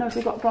 I don't know if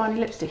we've got Bryony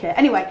lipstick here.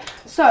 Anyway,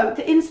 so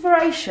the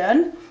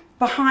inspiration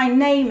behind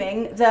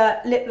naming the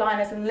lip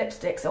liners and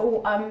lipsticks are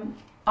all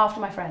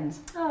after my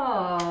friends.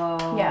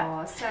 Oh,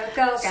 yeah. So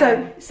girl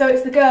gang. So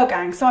it's the girl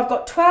gang. So I've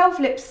got 12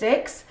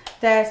 lipsticks.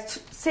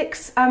 There's 6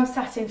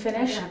 satin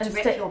finish. I'm going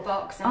to rip your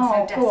box.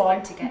 I'm so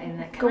desperate to get in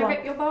there. Can I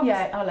rip your box?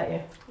 Yeah, I'll let you.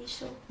 Are you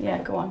sure?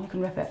 Yeah, go on. You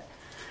can rip it.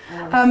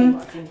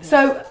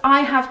 So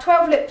I have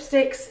 12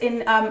 lipsticks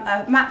in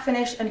a matte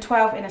finish and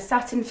 12 in a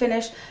satin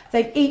finish.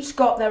 They've each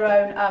got their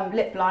own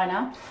lip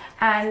liner,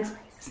 and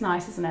it's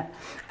nice, isn't it?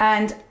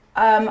 And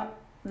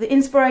the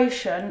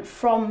inspiration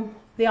from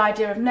the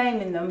idea of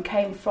naming them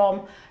came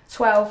from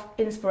 12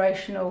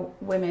 inspirational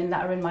women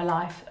that are in my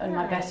life and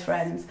my best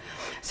friends.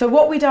 So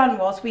what we done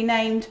was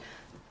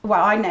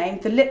I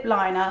named the lip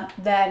liner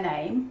their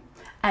name,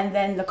 and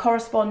then the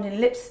corresponding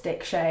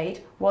lipstick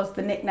shade was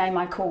the nickname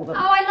I call them.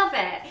 Oh, I love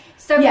it.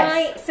 So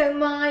yes.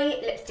 my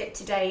lipstick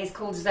today is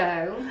called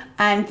Zoe.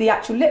 And the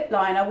actual lip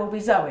liner will be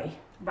Zoe.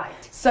 Right.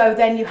 So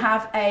then you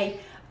have a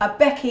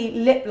Becky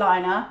lip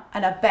liner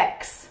and a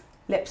Bex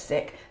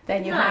lipstick.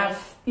 Then you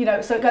have, you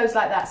know, so it goes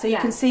like that. So you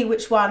can see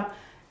which one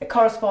it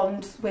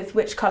corresponds with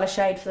which colour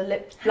shade for the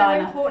lip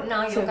liner. How important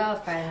are your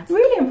girlfriends?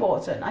 Really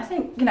important. I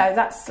think, you know,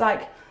 that's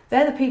like,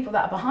 they're the people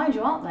that are behind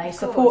you, aren't they?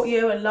 Support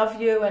you and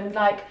love you and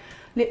like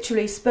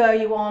literally spur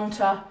you on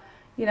to,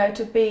 you know,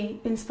 to be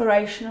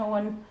inspirational,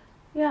 and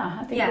yeah,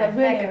 I think they're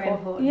really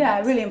important.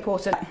 Yeah, really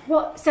important.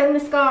 So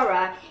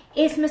mascara,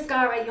 is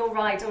mascara your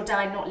ride or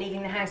die, not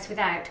leaving the house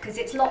without? Because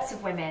it's lots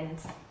of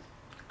women's.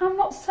 I'm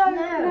not so,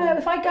 no.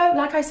 If I go,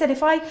 like I said,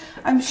 if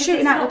I'm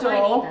shooting out the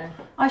door,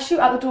 I shoot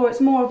out the door, it's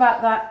more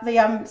about that, the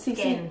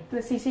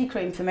CC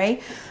cream for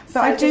me. But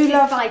so I do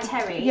love, by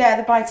Terry. Yeah,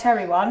 the by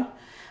Terry one.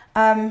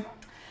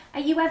 Are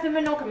you ever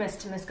monogamous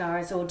to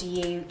mascaras, or do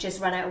you just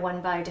run out of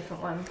one, buy a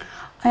different one?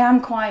 I am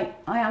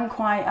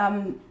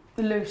quite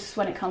loose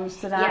when it comes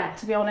to that,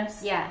 to be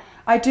honest. Yeah.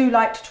 I do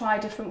like to try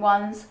different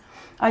ones.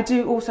 I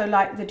do also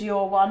like the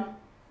Jour one,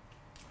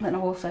 and I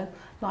also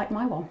like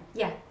my one.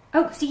 Yeah.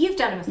 Oh, so you've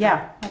done a mascara?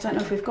 Yeah. I don't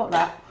know if we've got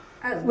that.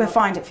 Oh, we'll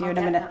find it for you in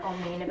a minute. That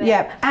on me in a bit.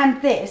 Yeah.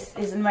 And this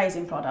is an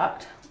amazing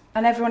product.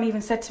 And everyone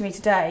even said to me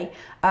today,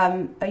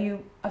 have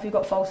you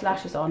got false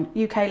lashes on?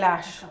 UK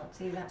Lash. I can't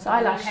see that. So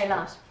eyelash. UK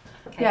Lash.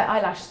 Okay. Yeah,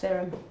 eyelash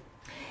serum.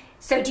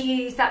 So do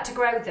you use that to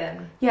grow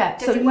them? Yeah.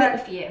 Does it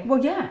work for you?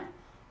 Well, yeah.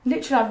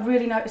 Literally, I've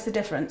really noticed the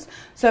difference.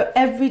 So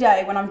every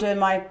day when I'm doing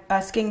my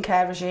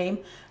skincare regime,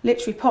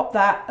 literally pop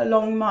that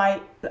along my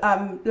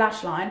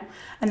lash line,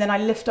 and then I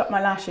lift up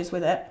my lashes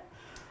with it,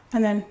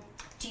 and then...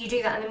 Do you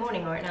do that in the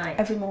morning or at night?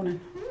 Every morning.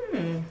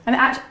 And it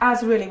actually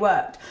has really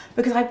worked,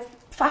 because I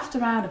faffed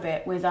around a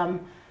bit with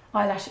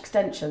eyelash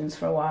extensions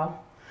for a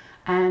while,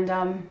 and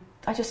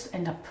I just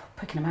end up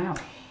picking them out.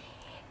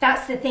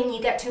 That's the thing,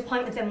 you get to a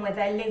point with them where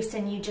they're loose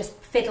and you just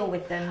fiddle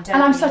with them, don't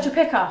And I'm you? such a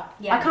picker.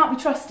 Yeah. I can't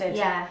be trusted.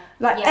 Yeah.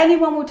 Like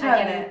anyone will tell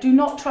you, do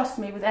not trust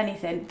me with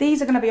anything.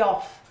 These are going to be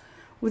off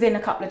within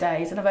a couple of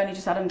days, and I've only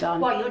just had them done.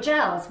 What, your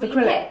gels? The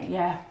acrylic?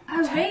 Yeah.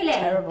 Oh, really?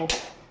 Terrible.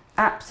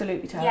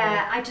 Absolutely terrible.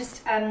 Yeah, I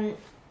just, I'm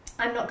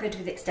not good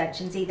with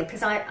extensions either,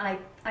 because I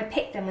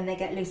pick them when they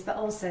get loose, but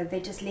also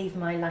they just leave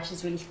my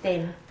lashes really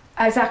thin.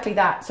 Exactly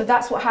that. So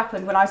that's what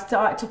happened when I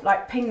started to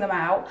like ping them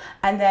out,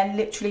 and then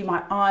literally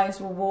my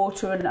eyes were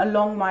watering, and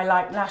along my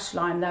like lash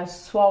line they were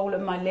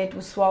swollen, my lid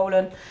was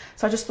swollen.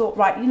 So I just thought,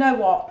 right, you know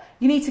what,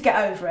 you need to get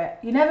over it.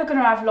 You're never going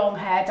to have long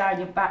hair down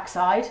your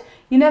backside,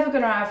 you're never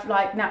going to have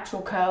like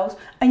natural curls,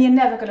 and you're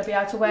never going to be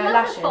able to wear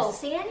lashes. Love a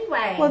falsie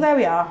anyway. Well, there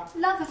we are.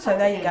 Love a falsie. So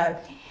there you go.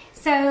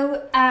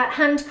 So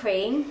hand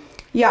cream.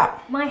 Yeah.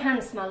 My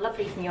hands smell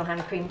lovely from your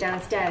hand cream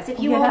downstairs. If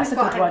you that's a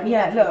good one.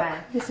 Yeah,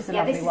 look, this is a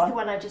lovely one. This is the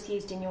one I just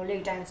used in your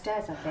loo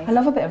downstairs, I think. I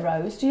love a bit of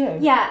rose, do you?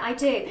 Yeah, I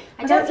do.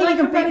 I don't like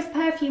a rose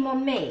perfume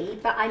on me,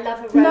 but I love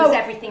a rose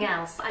everything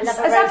else. I love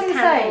a rose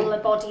candle, a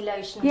body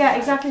lotion. Yeah,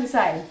 exactly the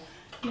same.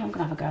 Yeah, I'm going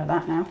to have a go at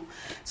that now.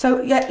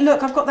 So, yeah,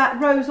 look, I've got that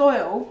rose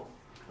oil.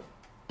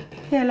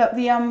 Here, look,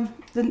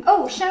 the...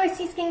 Oh, show us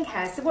your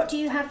skincare. So what do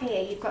you have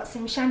here? You've got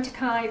some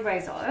Chantecaille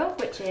rose oil,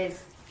 which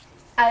is...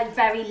 a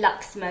very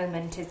luxe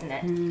moment, isn't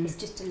it? It's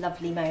just a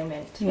lovely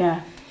moment.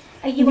 Yeah.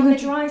 Are you on the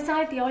dry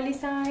side, the oily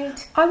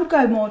side? I would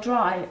go more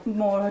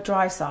a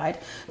dry side.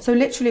 So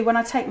literally when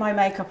I take my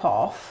makeup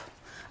off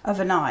of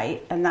a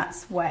night, and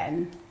that's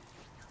when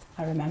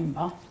I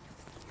remember.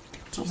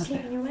 Do you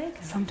sleep in your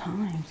makeup?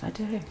 Sometimes I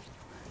do.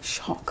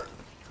 Shock.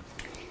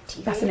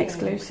 That's really? An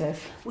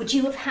exclusive. Would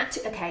you have had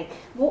to, okay,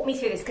 walk me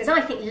through this, because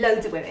I think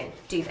loads of women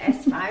do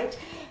this, right?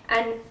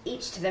 And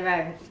each to their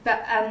own.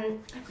 But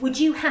would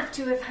you have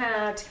to have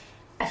had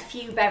a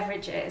few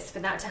beverages for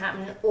that to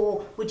happen,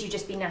 or would you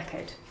just be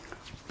knackered?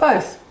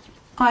 Both.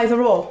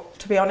 Either or,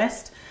 to be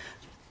honest.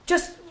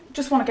 Just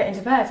want to get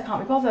into bed, I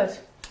can't be bothered.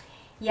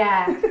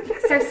 Yeah.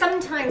 So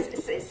sometimes,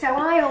 so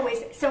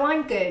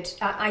I'm good.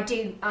 I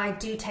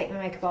do take my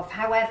makeup off.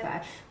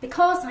 However,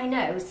 because I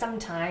know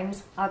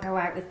sometimes I'll go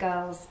out with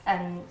girls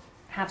and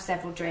have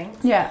several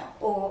drinks. Yeah.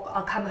 Or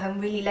I'll come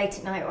home really late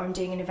at night, or I'm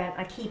doing an event.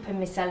 I keep a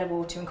micellar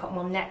water and cotton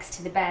wool next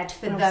to the bed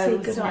for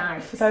those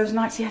nights. For those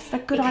nights, yes,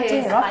 that's a good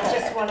idea. Because I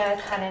just want to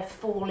kind of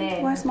fall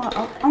in. Where's my?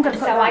 I'm going to put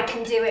so that. I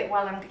can do it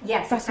while I'm.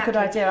 Yes, that's exactly. A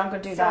good idea. I'm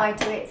going to do that.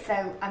 So I do it.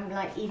 So I'm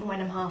like, even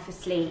when I'm half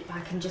asleep,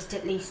 I can just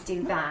at least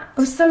do that. It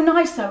was so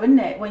nice though, isn't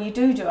it, when you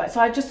do it? So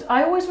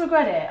I always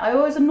regret it. I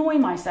always annoy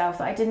myself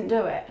that I didn't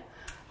do it.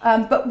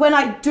 But when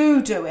I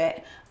do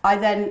it, I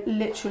then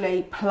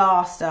literally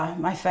plaster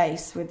my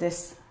face with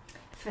this.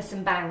 For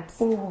some bounce.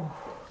 Oh,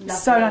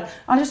 so nice.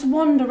 I just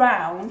wander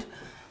around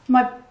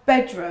my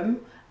bedroom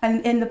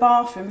and in the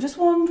bathroom, just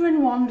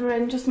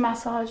wandering, just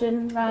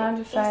massaging around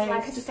your face. It's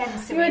like a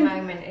sensory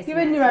moment, isn't it? You're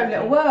in your own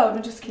little world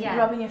and just keep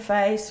rubbing your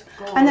face.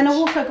 Gorge. And then I've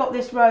also got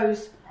this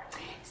rose.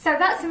 So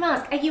that's a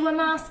mask. Are you a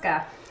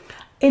masker?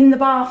 In the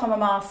bath, I'm a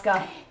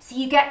masker. So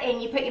you get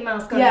in, you put your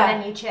mask on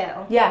and then you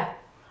chill? Yeah,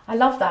 I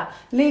love that.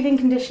 Leave-in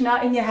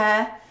conditioner in your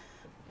hair,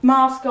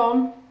 mask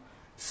on,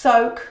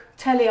 soak,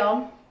 telly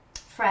on.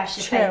 Fresh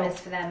is famous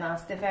for their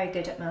masks. They're very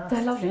good at masks.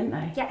 They're lovely, aren't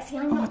they? Yeah, see,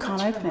 I'm not I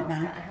can't open it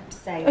now. I have to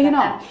say. Are you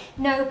not?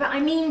 No, but I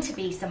mean to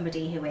be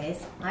somebody who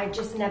is. I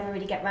just never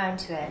really get round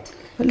to it.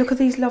 But look at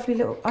these lovely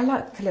little, I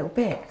like the little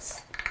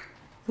bits.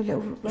 The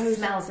little rosy. It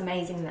smells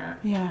amazing, that.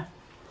 Yeah.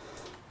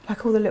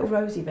 Like all the little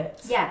rosy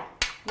bits. Yeah,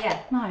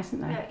 yeah. Nice,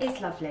 isn't they? No, it is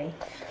lovely.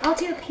 I'll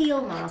do a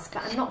peel mask,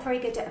 but I'm not very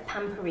good at a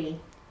pampery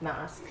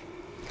mask.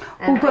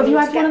 Oh, but have you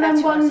had one of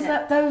them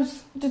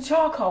ones, the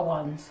charcoal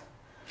ones?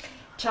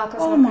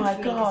 Charcoal's not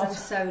good for me because I'm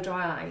so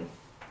dry.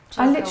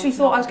 I literally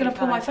thought I was going to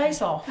pull my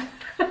face off.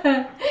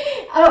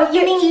 Oh,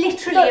 you mean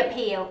literally a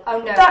peel?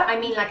 Oh no, I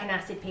mean like an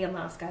acid peel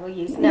mask I will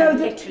use. No,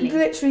 literally.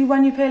 Literally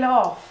when you peel it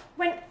off.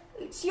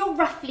 So you're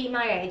roughly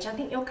my age. I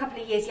think you're a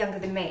couple of years younger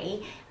than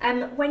me.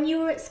 When you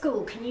were at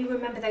school, can you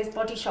remember those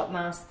Body Shop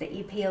masks that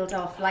you peeled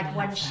off like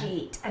one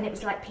sheet, and it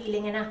was like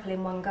peeling an apple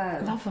in one go?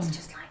 Love them. It's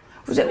just like.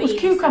 Was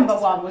cucumber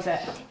one, was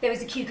it? There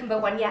was a cucumber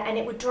one, yeah, and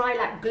it would dry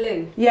like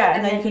glue. Yeah,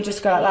 and then you can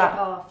just go like that.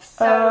 Off.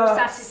 So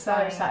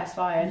satisfying. So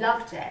satisfying.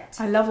 Loved it.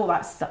 I love all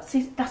that stuff.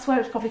 See, that's where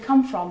it's probably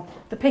come from.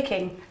 The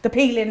picking, the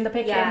peeling, the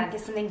picking. Yeah,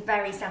 there's something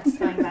very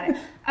satisfying about it.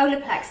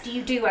 Olaplex, do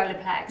you do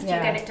Olaplex? Do you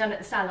get it done at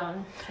the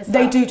salon as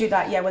well? They do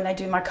that, yeah, when they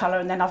do my colour,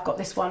 and then I've got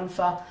this one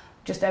for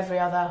just every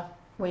other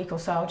week or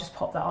so. I'll just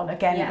pop that on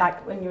again,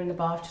 like when you're in the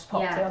bath, just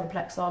pop the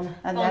Olaplex on.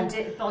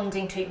 And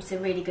bonding treatments are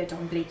really good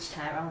on bleached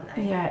hair, aren't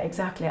they? Yeah,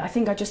 exactly. I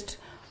think I just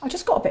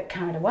got a bit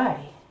carried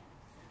away,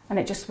 and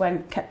it just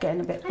kept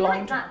getting a bit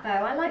blind. I like that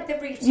though. I like the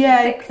routine.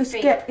 Yeah,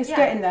 it's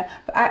getting there.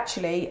 But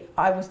actually,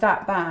 I was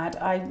that bad.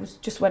 I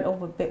just went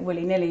all a bit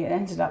willy nilly and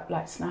ended up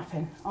like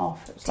snapping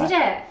off. Did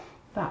it?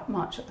 That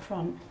much at the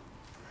front.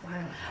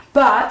 Wow.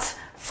 But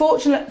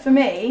fortunate for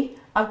me,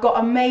 I've got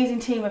an amazing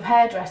team of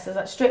hairdressers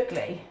at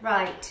Strictly.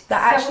 Right.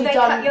 That actually will they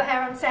cut your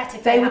hair on set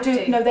if they have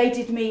to? No, they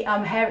did me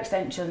hair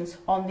extensions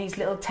on these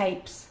little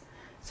tapes,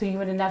 so you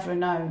would have never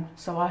known.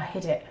 So I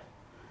hid it.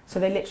 So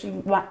they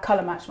literally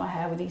colour matched my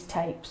hair with these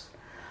tapes.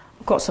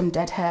 I've got some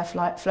dead hair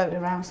floating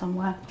around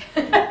somewhere.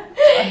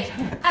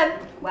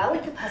 Well, we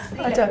could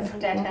possibly look at some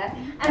dead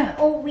hair.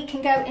 Or we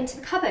can go into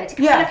the cupboard.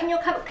 Can we look in your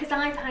cupboard? Because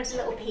I've had a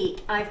little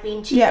peek. I've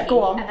been cheeky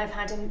and I've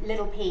had a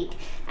little peek.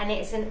 And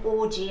it's an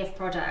orgy of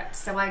products.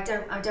 So I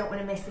don't want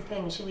to miss a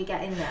thing. Should we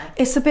get in there?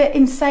 It's a bit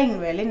insane,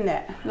 really, isn't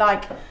it?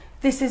 Like,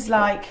 this is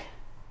like...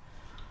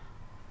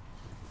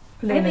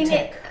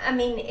 lunatic. I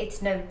mean,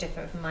 it's no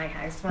different from my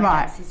house. My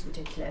house is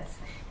ridiculous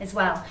as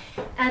well.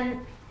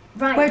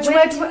 Right, where do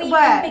we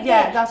begin?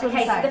 Yeah, that's what I'm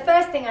saying. Okay, so the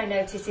first thing I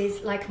notice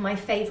is like my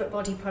favourite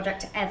body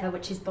product ever,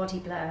 which is Body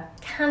Blur.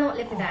 Cannot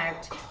live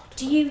without.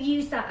 Do you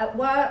use that at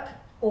work,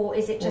 or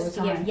is it just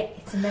for you? Yeah,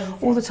 it's amazing.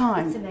 All the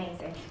time. It's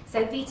amazing.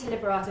 So Vita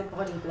Liberata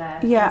Body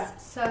Blur is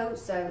so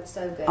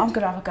good. I'm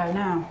going to have a go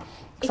now.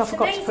 Because I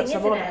forgot to put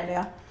some on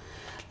earlier.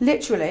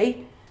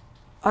 Literally,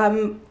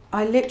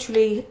 I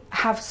literally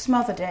have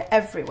smothered it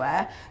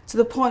everywhere, to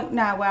the point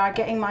now where I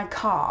get in my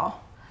car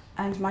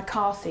and my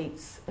car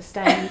seats are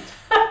stained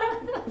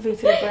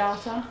Vita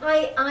Liberata.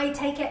 I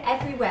take it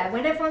everywhere.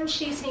 Whenever I'm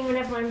shooting,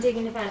 whenever I'm doing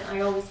an event,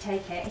 I always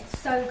take it. It's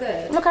so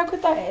good. Look how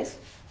good that is.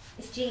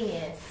 It's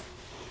genius.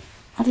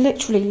 I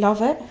literally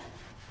love it.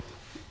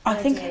 I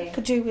think I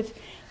could do with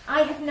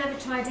I have never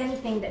tried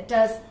anything that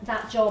does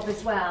that job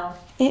as well.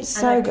 It's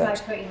so good. I've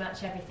tried pretty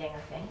much everything, I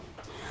think.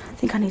 I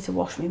think I need to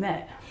wash my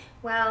mitt.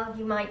 Well,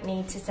 you might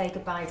need to say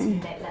goodbye to the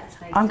mitt, let's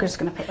face it. I'm just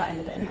going to put that in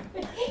the bin.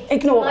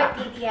 Ignore that.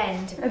 Might be the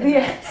end of the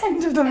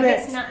end of the mitt.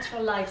 Its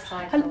natural life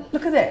cycle. And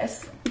look at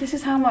this. This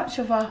is how much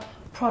of a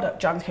product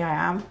junkie I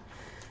am.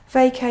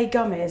 Vacay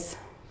Gummies.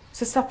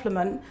 It's a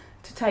supplement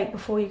to take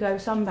before you go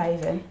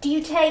sunbathing. Do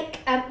you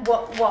take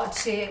what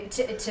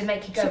to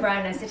make you go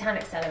brown as a tan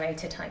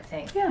accelerator type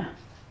thing? Yeah.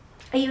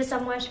 Are you a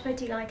sun worshipper?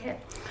 Do you like it?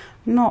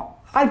 Not.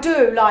 I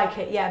do like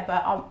it, yeah,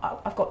 but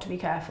I've got to be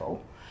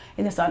careful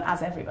in the sun,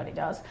 as everybody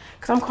does,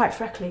 because I'm quite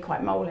freckly,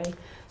 quite moly,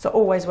 so I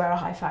always wear a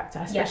high factor,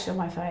 especially on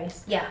my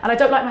face. Yeah. And I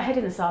don't like my head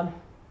in the sun.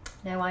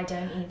 No, I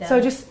don't either. So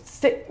just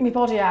stick my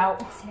body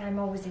out. See, I'm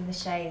always in the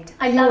shade.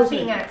 I love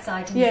being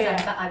outside in the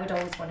sun, but I would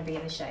always want to be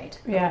in the shade.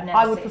 Yeah,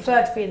 I would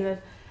prefer to be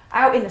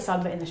out in the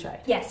sun, but in the shade.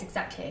 Yes,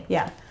 exactly.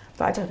 Yeah,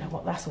 but I don't know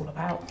what that's all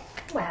about.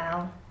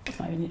 Well, it's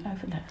not even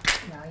opened it.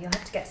 Well, you'll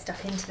have to get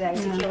stuck into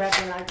those if you're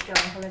ever allowed to go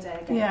on holiday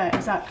again. Yeah,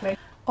 exactly.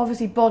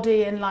 Obviously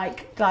body and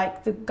like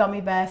the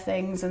gummy bear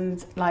things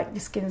and like your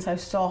skin's so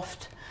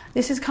soft.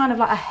 This is kind of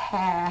like a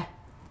hair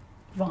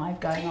vibe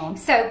going on.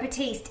 So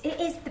Batiste, it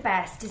is the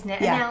best, isn't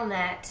it? Yeah. And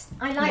Elnett.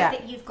 I like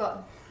that you've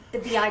got the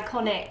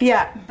iconic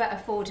but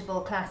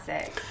affordable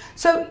classic.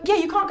 So yeah,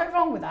 you can't go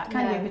wrong with that,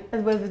 can you?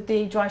 With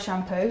the dry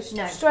shampoo.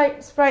 No.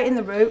 Straight spray it in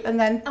the root and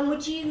then... And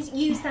would you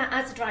use that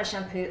as a dry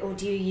shampoo or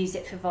do you use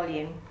it for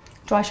volume?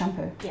 Dry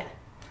shampoo. Yeah.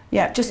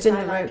 Yeah, just in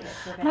the root.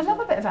 And I love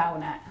a bit of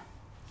Elnett.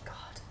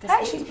 I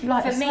actually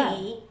like the smell.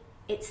 For me,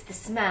 it's the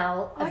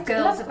smell of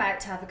girls about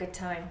to have a good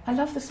time. I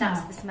love the smell.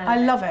 That's the smell. I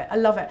love it. I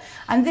love it.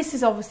 And this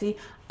is obviously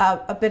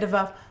a bit of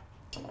a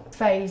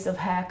phase of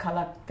hair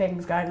colour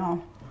things going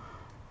on.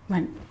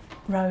 Went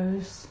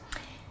rose.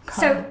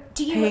 So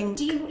do you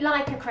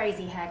like a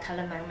crazy hair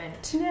colour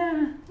moment?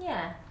 Yeah.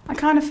 Yeah. I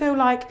kind of feel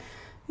like,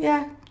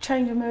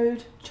 change your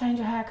mood, change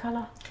your hair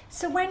colour.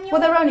 So when you're...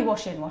 Well, they're only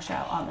wash in, wash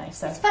out, aren't they?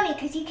 So it's funny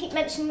because you keep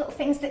mentioning little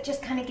things that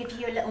just kind of give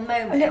you a little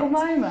moment. A little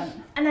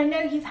moment. And I know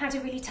you've had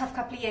a really tough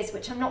couple of years,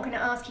 which I'm not going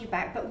to ask you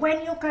about, but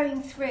when you're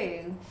going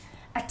through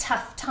a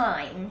tough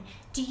time,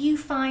 do you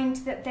find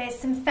that there's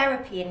some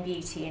therapy in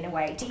beauty in a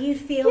way? Do you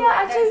feel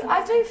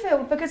I do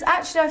feel, because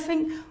actually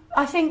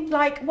I think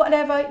like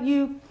whatever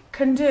you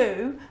can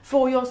do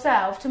for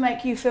yourself to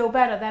make you feel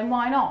better, then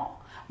why not?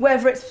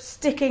 Whether it's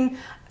sticking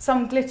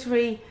some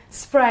glittery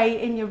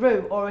spray in your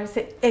root, or if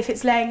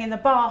it's laying in the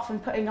bath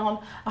and putting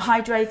on a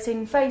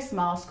hydrating face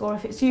mask, or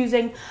if it's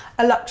using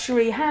a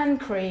luxury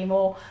hand cream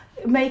or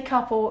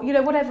makeup, or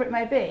whatever it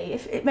may be,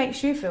 if it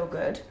makes you feel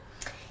good.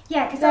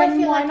 Yeah, because I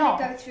feel like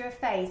I go through a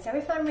phase. So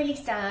if I'm really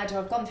sad or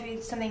I've gone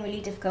through something really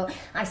difficult,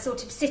 I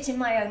sort of sit in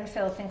my own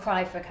filth and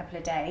cry for a couple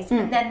of days,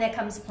 and then there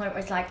comes a point where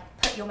it's like,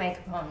 put your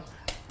makeup on.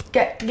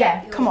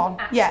 Come on.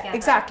 Yeah, together.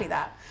 Exactly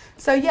that.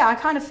 So yeah, I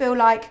kind of feel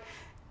like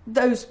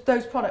those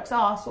products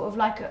are sort of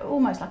like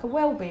almost like a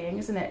well-being,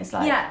 isn't it? It's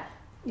like,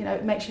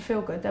 it makes you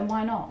feel good, then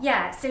why not?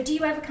 Yeah, so do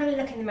you ever kind of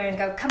look in the mirror and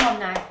go, come on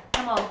now,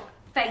 come on,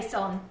 face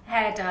on,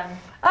 hair done?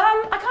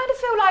 I kind of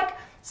feel like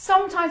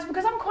sometimes,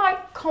 because I'm quite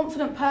a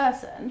confident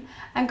person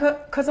and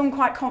because I'm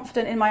quite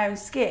confident in my own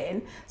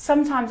skin,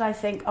 sometimes I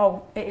think,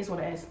 oh, it is what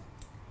it is.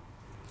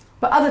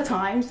 But other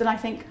times, then I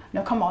think,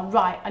 no, come on,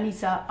 right,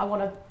 I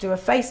want to do a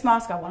face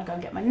mask, I want to go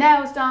and get my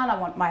nails done, I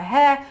want my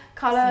hair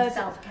coloured.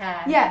 Some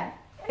self-care. Yeah,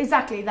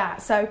 exactly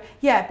that. So,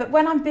 yeah, but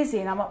when I'm busy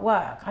and I'm at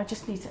work, I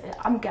just need to,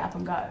 get up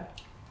and go.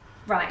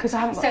 Right. Because I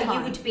haven't got time. So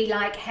you would be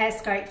like hair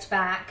scraped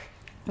back.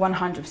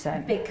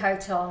 100%. Big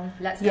coat on,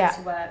 let's go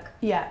to work.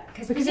 Yeah.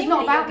 Because it's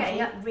not about you're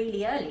getting up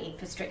really early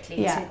for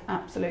Strictly. Yeah,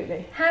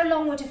 absolutely. How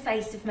long would a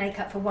face of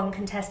makeup for one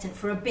contestant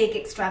for a big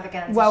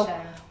extravaganza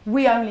show?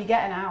 We only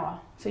get an hour,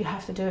 so you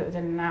have to do it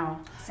within an hour.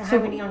 So how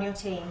many on your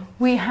team?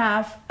 We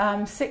have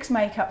 6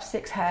 makeup,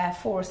 6 hair,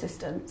 4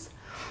 assistants.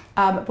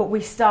 But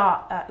we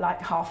start at like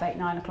 8:30,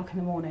 9 o'clock in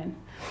the morning.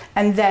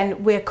 And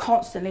then we're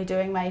constantly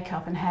doing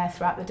makeup and hair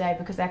throughout the day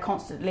because they're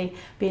constantly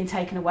being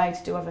taken away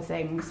to do other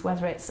things,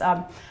 whether it's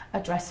a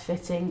dress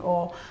fitting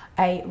or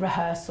a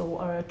rehearsal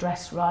or a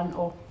dress run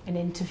or an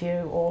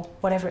interview or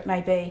whatever it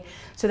may be.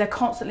 So they're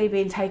constantly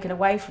being taken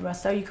away from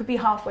us. So you could be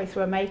halfway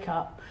through a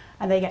makeup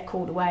and they get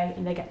called away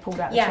and they get pulled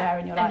out of the chair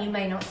and you're like... and you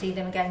may not see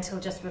them again until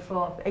just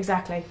before.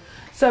 Exactly.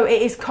 So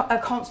it is a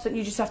constant,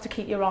 you just have to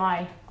keep your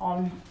eye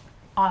on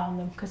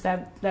them because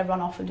they'll run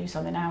off and do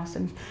something else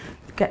and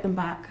get them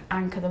back,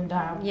 anchor them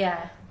down.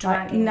 Yeah,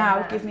 like,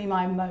 now give me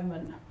my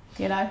moment,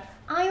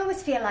 I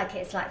always feel like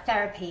it's like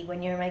therapy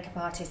when you're a makeup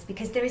artist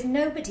because there is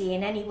nobody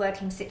in any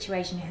working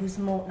situation who's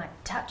more like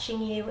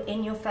touching you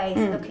in your face,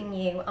 looking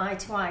you eye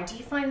to eye. Do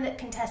you find that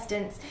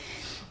contestants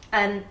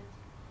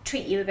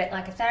treat you a bit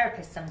like a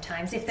therapist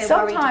sometimes if they're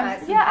worried about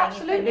something? Yeah,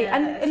 absolutely.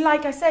 And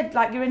like I said,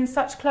 like you're in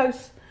such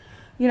close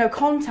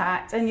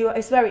contact and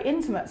it's a very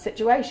intimate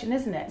situation,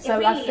 isn't it? So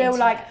really I feel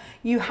like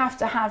you have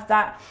to have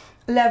that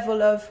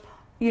level of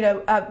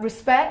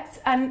respect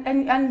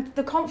and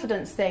the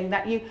confidence thing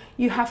that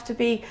you have to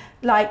be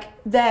like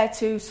there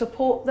to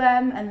support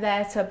them and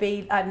there to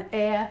be an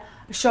ear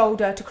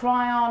shoulder to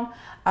cry on,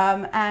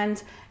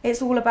 and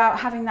it's all about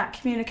having that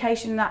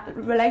communication, that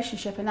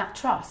relationship and that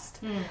trust,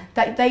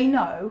 that they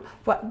know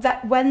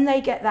that when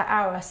they get that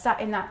hour sat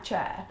in that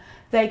chair,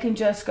 they can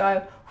just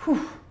go,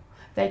 whew.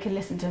 They can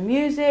listen to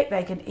music,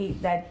 they can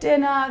eat their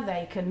dinner,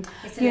 they can,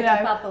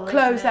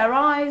 close their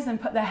eyes and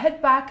put their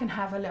head back and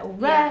have a little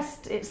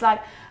rest. Yeah. It's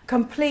like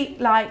complete,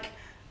 like,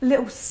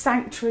 little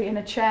sanctuary in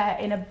a chair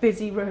in a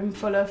busy room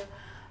full of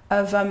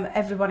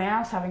everybody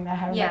else having their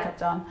hair and makeup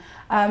done.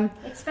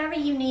 It's very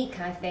unique,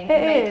 I think. The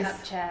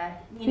makeup chair.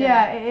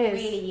 It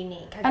is really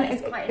unique. And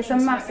it's a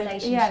massive,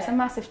 it's a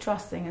massive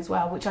trust thing as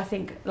well, which I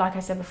think, like I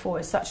said before,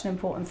 is such an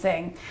important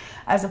thing.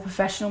 As a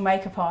professional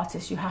makeup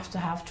artist, you have to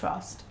have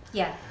trust.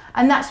 Yeah.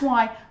 And that's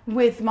why,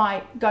 with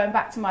my going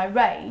back to my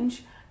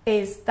range,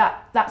 is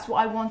that's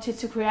what I wanted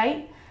to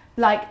create,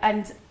 like,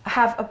 and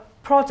have a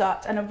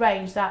product and a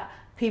range that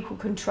people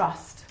can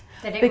trust.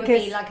 That it would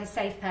be like a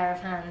safe pair of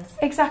hands.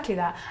 Exactly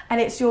that. And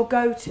it's your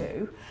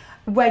go-to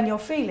when you're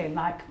feeling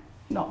like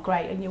not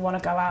great and you want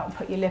to go out and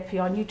put your lippy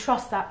on. You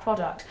trust that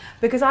product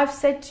because I've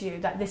said to you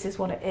that this is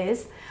what it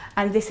is,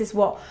 and this is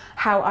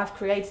how I've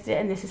created it,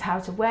 and this is how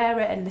to wear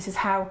it, and this is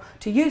how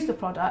to use the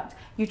product.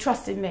 You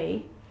trust in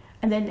me.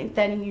 And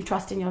then you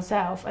trust in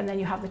yourself, and then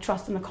you have the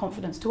trust and the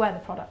confidence to wear the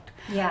product.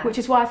 Yeah. Which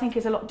is why I think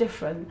is a lot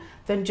different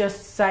than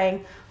just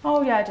saying,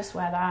 oh yeah, just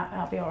wear that and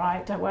I'll be all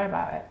right, don't worry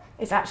about it.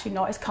 It's actually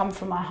not. It's come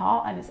from my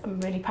heart, and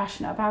I'm really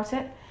passionate about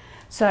it.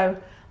 So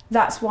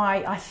that's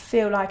why I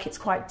feel like it's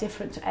quite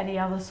different to any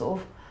other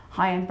sort of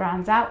high-end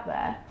brands out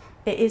there.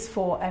 It is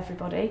for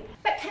everybody.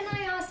 But can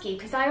I ask you,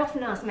 because I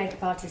often ask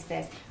makeup artists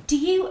this,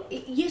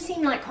 you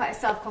seem like quite a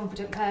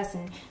self-confident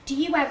person. Do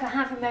you ever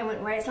have a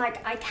moment where it's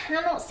like, I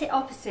cannot sit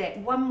opposite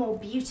one more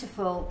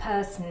beautiful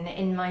person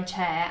in my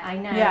chair, I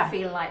now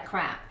feel like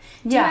crap?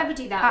 Do you ever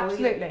do that?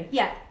 Absolutely.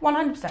 Yeah.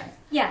 100%.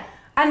 Yeah.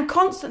 And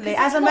constantly,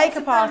 as a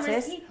makeup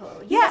artist,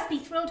 you must be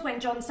thrilled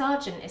when John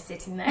Sargent is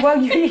sitting there. Well,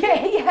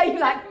 you're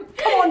like,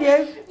 come on,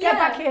 get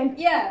back in.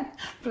 Yeah.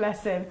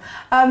 Bless him.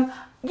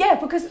 Yeah,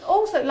 because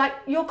also, like,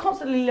 you're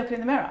constantly looking in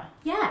the mirror.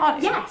 Yeah.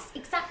 Aren't you? Yes,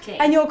 exactly.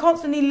 And you're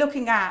constantly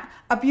looking at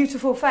a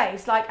beautiful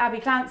face like Abby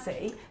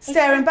Clancy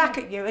staring back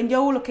at you, and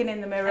you're looking in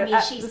the mirror. I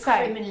mean, she's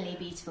criminally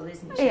beautiful,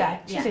 isn't she? Yeah,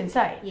 she's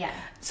insane. Yeah.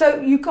 So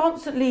you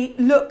constantly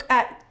look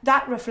at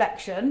that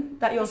reflection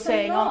that you're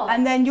seeing,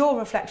 and then your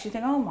reflection, you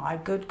think, oh my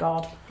good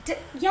God.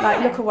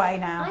 Like, look away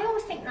now. I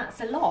always think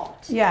that's a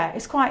lot. Yeah,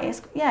 it's quite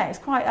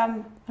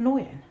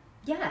annoying.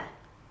 Yeah.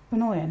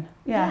 Annoying.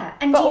 Yeah.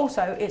 And but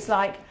also, it's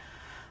like,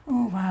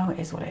 oh well, it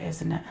is what it is,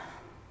 isn't it?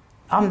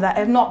 I'm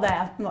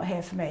not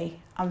here for me.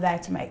 I'm there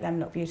to make them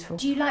look beautiful.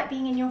 Do you like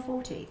being in your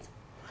 40s?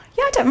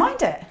 Yeah, I don't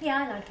mind it.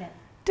 Yeah, I like it.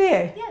 Do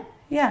you? Yeah.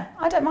 Yeah,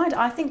 I don't mind it.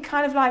 I think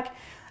kind of like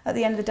at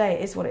the end of the day,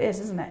 it is what it is,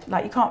 isn't it?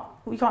 Like you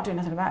can't do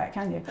nothing about it,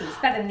 can you? It's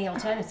better than the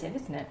alternative,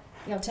 isn't it?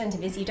 The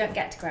alternative is you don't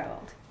get to grow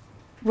old.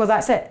 Well,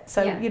 that's it.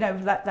 So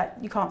that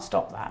you can't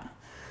stop that.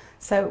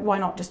 So why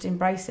not just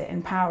embrace it,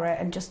 empower it,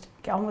 and just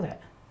get on with it?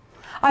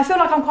 I feel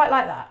like I'm quite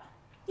like that.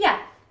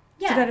 Yeah.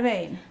 Yeah. Do you know what I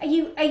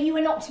mean? Are you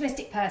an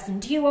optimistic person?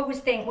 Do you always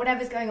think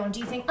whatever's going on, do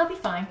you think I'll be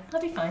fine?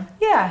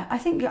 Yeah, I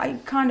think I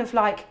kind of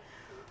like,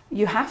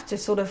 you have to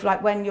sort of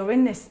like, when you're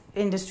in this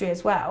industry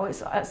as well,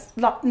 it's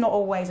not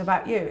always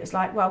about you. It's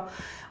like, well,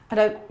 I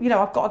don't,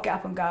 I've got to get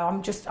up and go.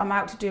 I'm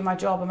out to do my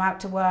job. I'm out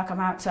to work.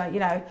 I'm out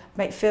to,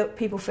 make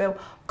people feel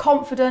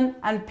confident,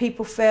 and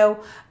people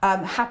feel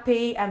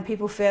happy, and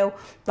people feel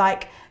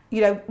like,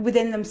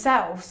 within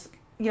themselves,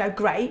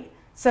 great.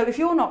 So if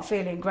you're not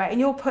feeling great and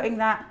you're putting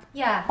that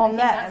on them,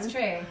 that's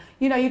true.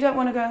 You don't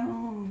want to go,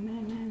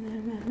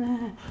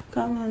 oh,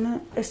 come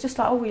on. It's just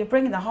like, oh, you're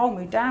bringing the whole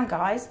mood down,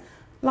 guys.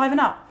 Liven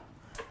up.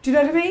 Do you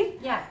know what I mean?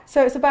 Yeah.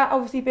 So it's about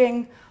obviously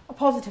being a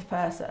positive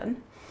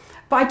person.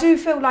 But I do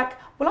feel like,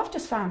 well, I've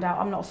just found out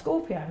I'm not a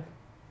Scorpio.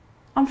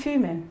 I'm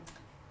fuming.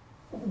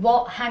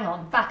 What? Hang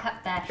on, back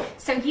up there.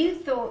 So you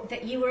thought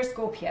that you were a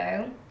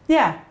Scorpio?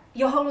 Yeah.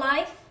 Your whole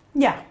life?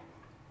 Yeah.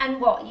 And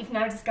what? You've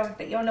now discovered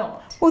that you're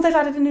not? Well, they've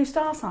added a new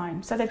star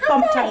sign, so they've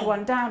bumped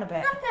everyone down a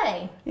bit. Have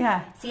they?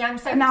 Yeah. See, I'm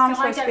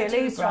supposed to be a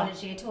Libra.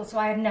 Astrology at all, so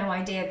I had no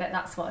idea that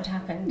that's what had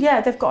happened. Yeah,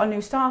 they've got a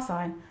new star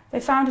sign. They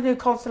found a new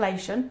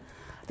constellation.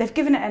 They've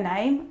given it a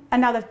name,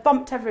 and now they've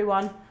bumped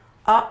everyone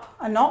up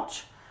a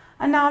notch.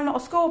 And now I'm not a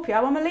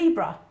Scorpio, I'm a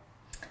Libra.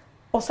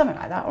 Or something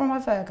like that, or am I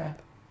Virgo?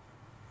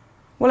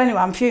 Well, anyway,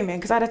 I'm fuming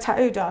because I had a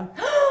tattoo done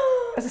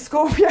as a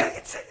Scorpio.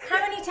 How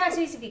many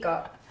tattoos have you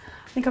got?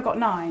 I think I've got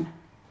 9.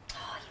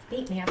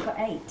 Beat me, I've got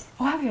 8.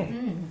 Oh, have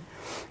you?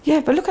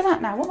 Yeah, but look at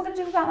that now. What am I going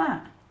to do about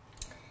that?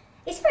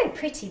 It's very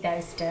pretty though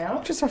still.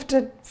 Just have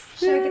to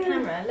show the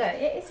camera. Look,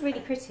 it is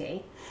really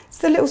pretty. It's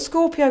the little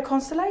Scorpio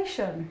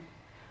constellation.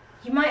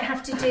 You might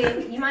have to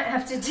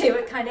do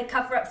a kind of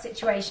cover-up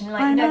situation,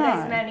 like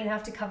those men who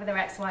have to cover their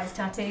ex-wives'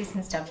 tattoos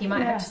and stuff. You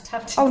might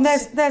have to. Oh,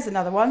 there's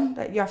another one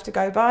that you have to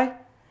go by.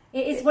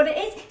 It is what it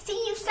is.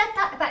 See, you've said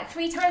that about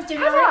 3 times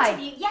during your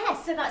interview.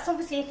 Yes, so that's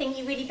obviously a thing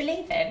you really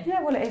believe in.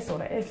 Yeah, well, it is what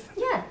it is.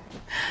 Yeah.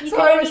 You can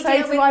only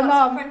say to my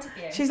mum,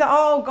 she's like,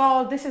 oh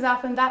God, this has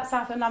happened, that's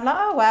happened. I'm like,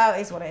 oh well, it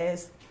is what it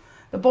is.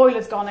 The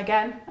boiler's gone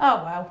again.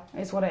 Oh well,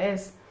 it's what it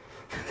is.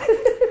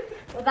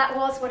 Well, that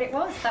was what it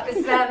was. That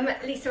was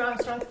Lisa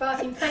Armstrong's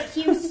Parfum. Thank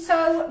you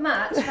so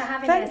much for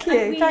having us. Thank you.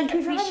 I really Thank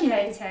you for having me.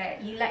 appreciate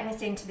it. You letting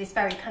us into this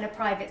very kind of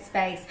private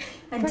space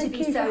and Thank to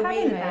you be so for having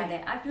real me. about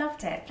it. I've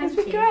loved it. It's Thank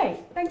been you. great.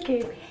 Thank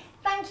you.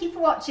 Thank you for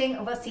watching,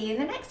 and we'll see you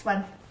in the next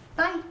one.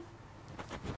 Bye.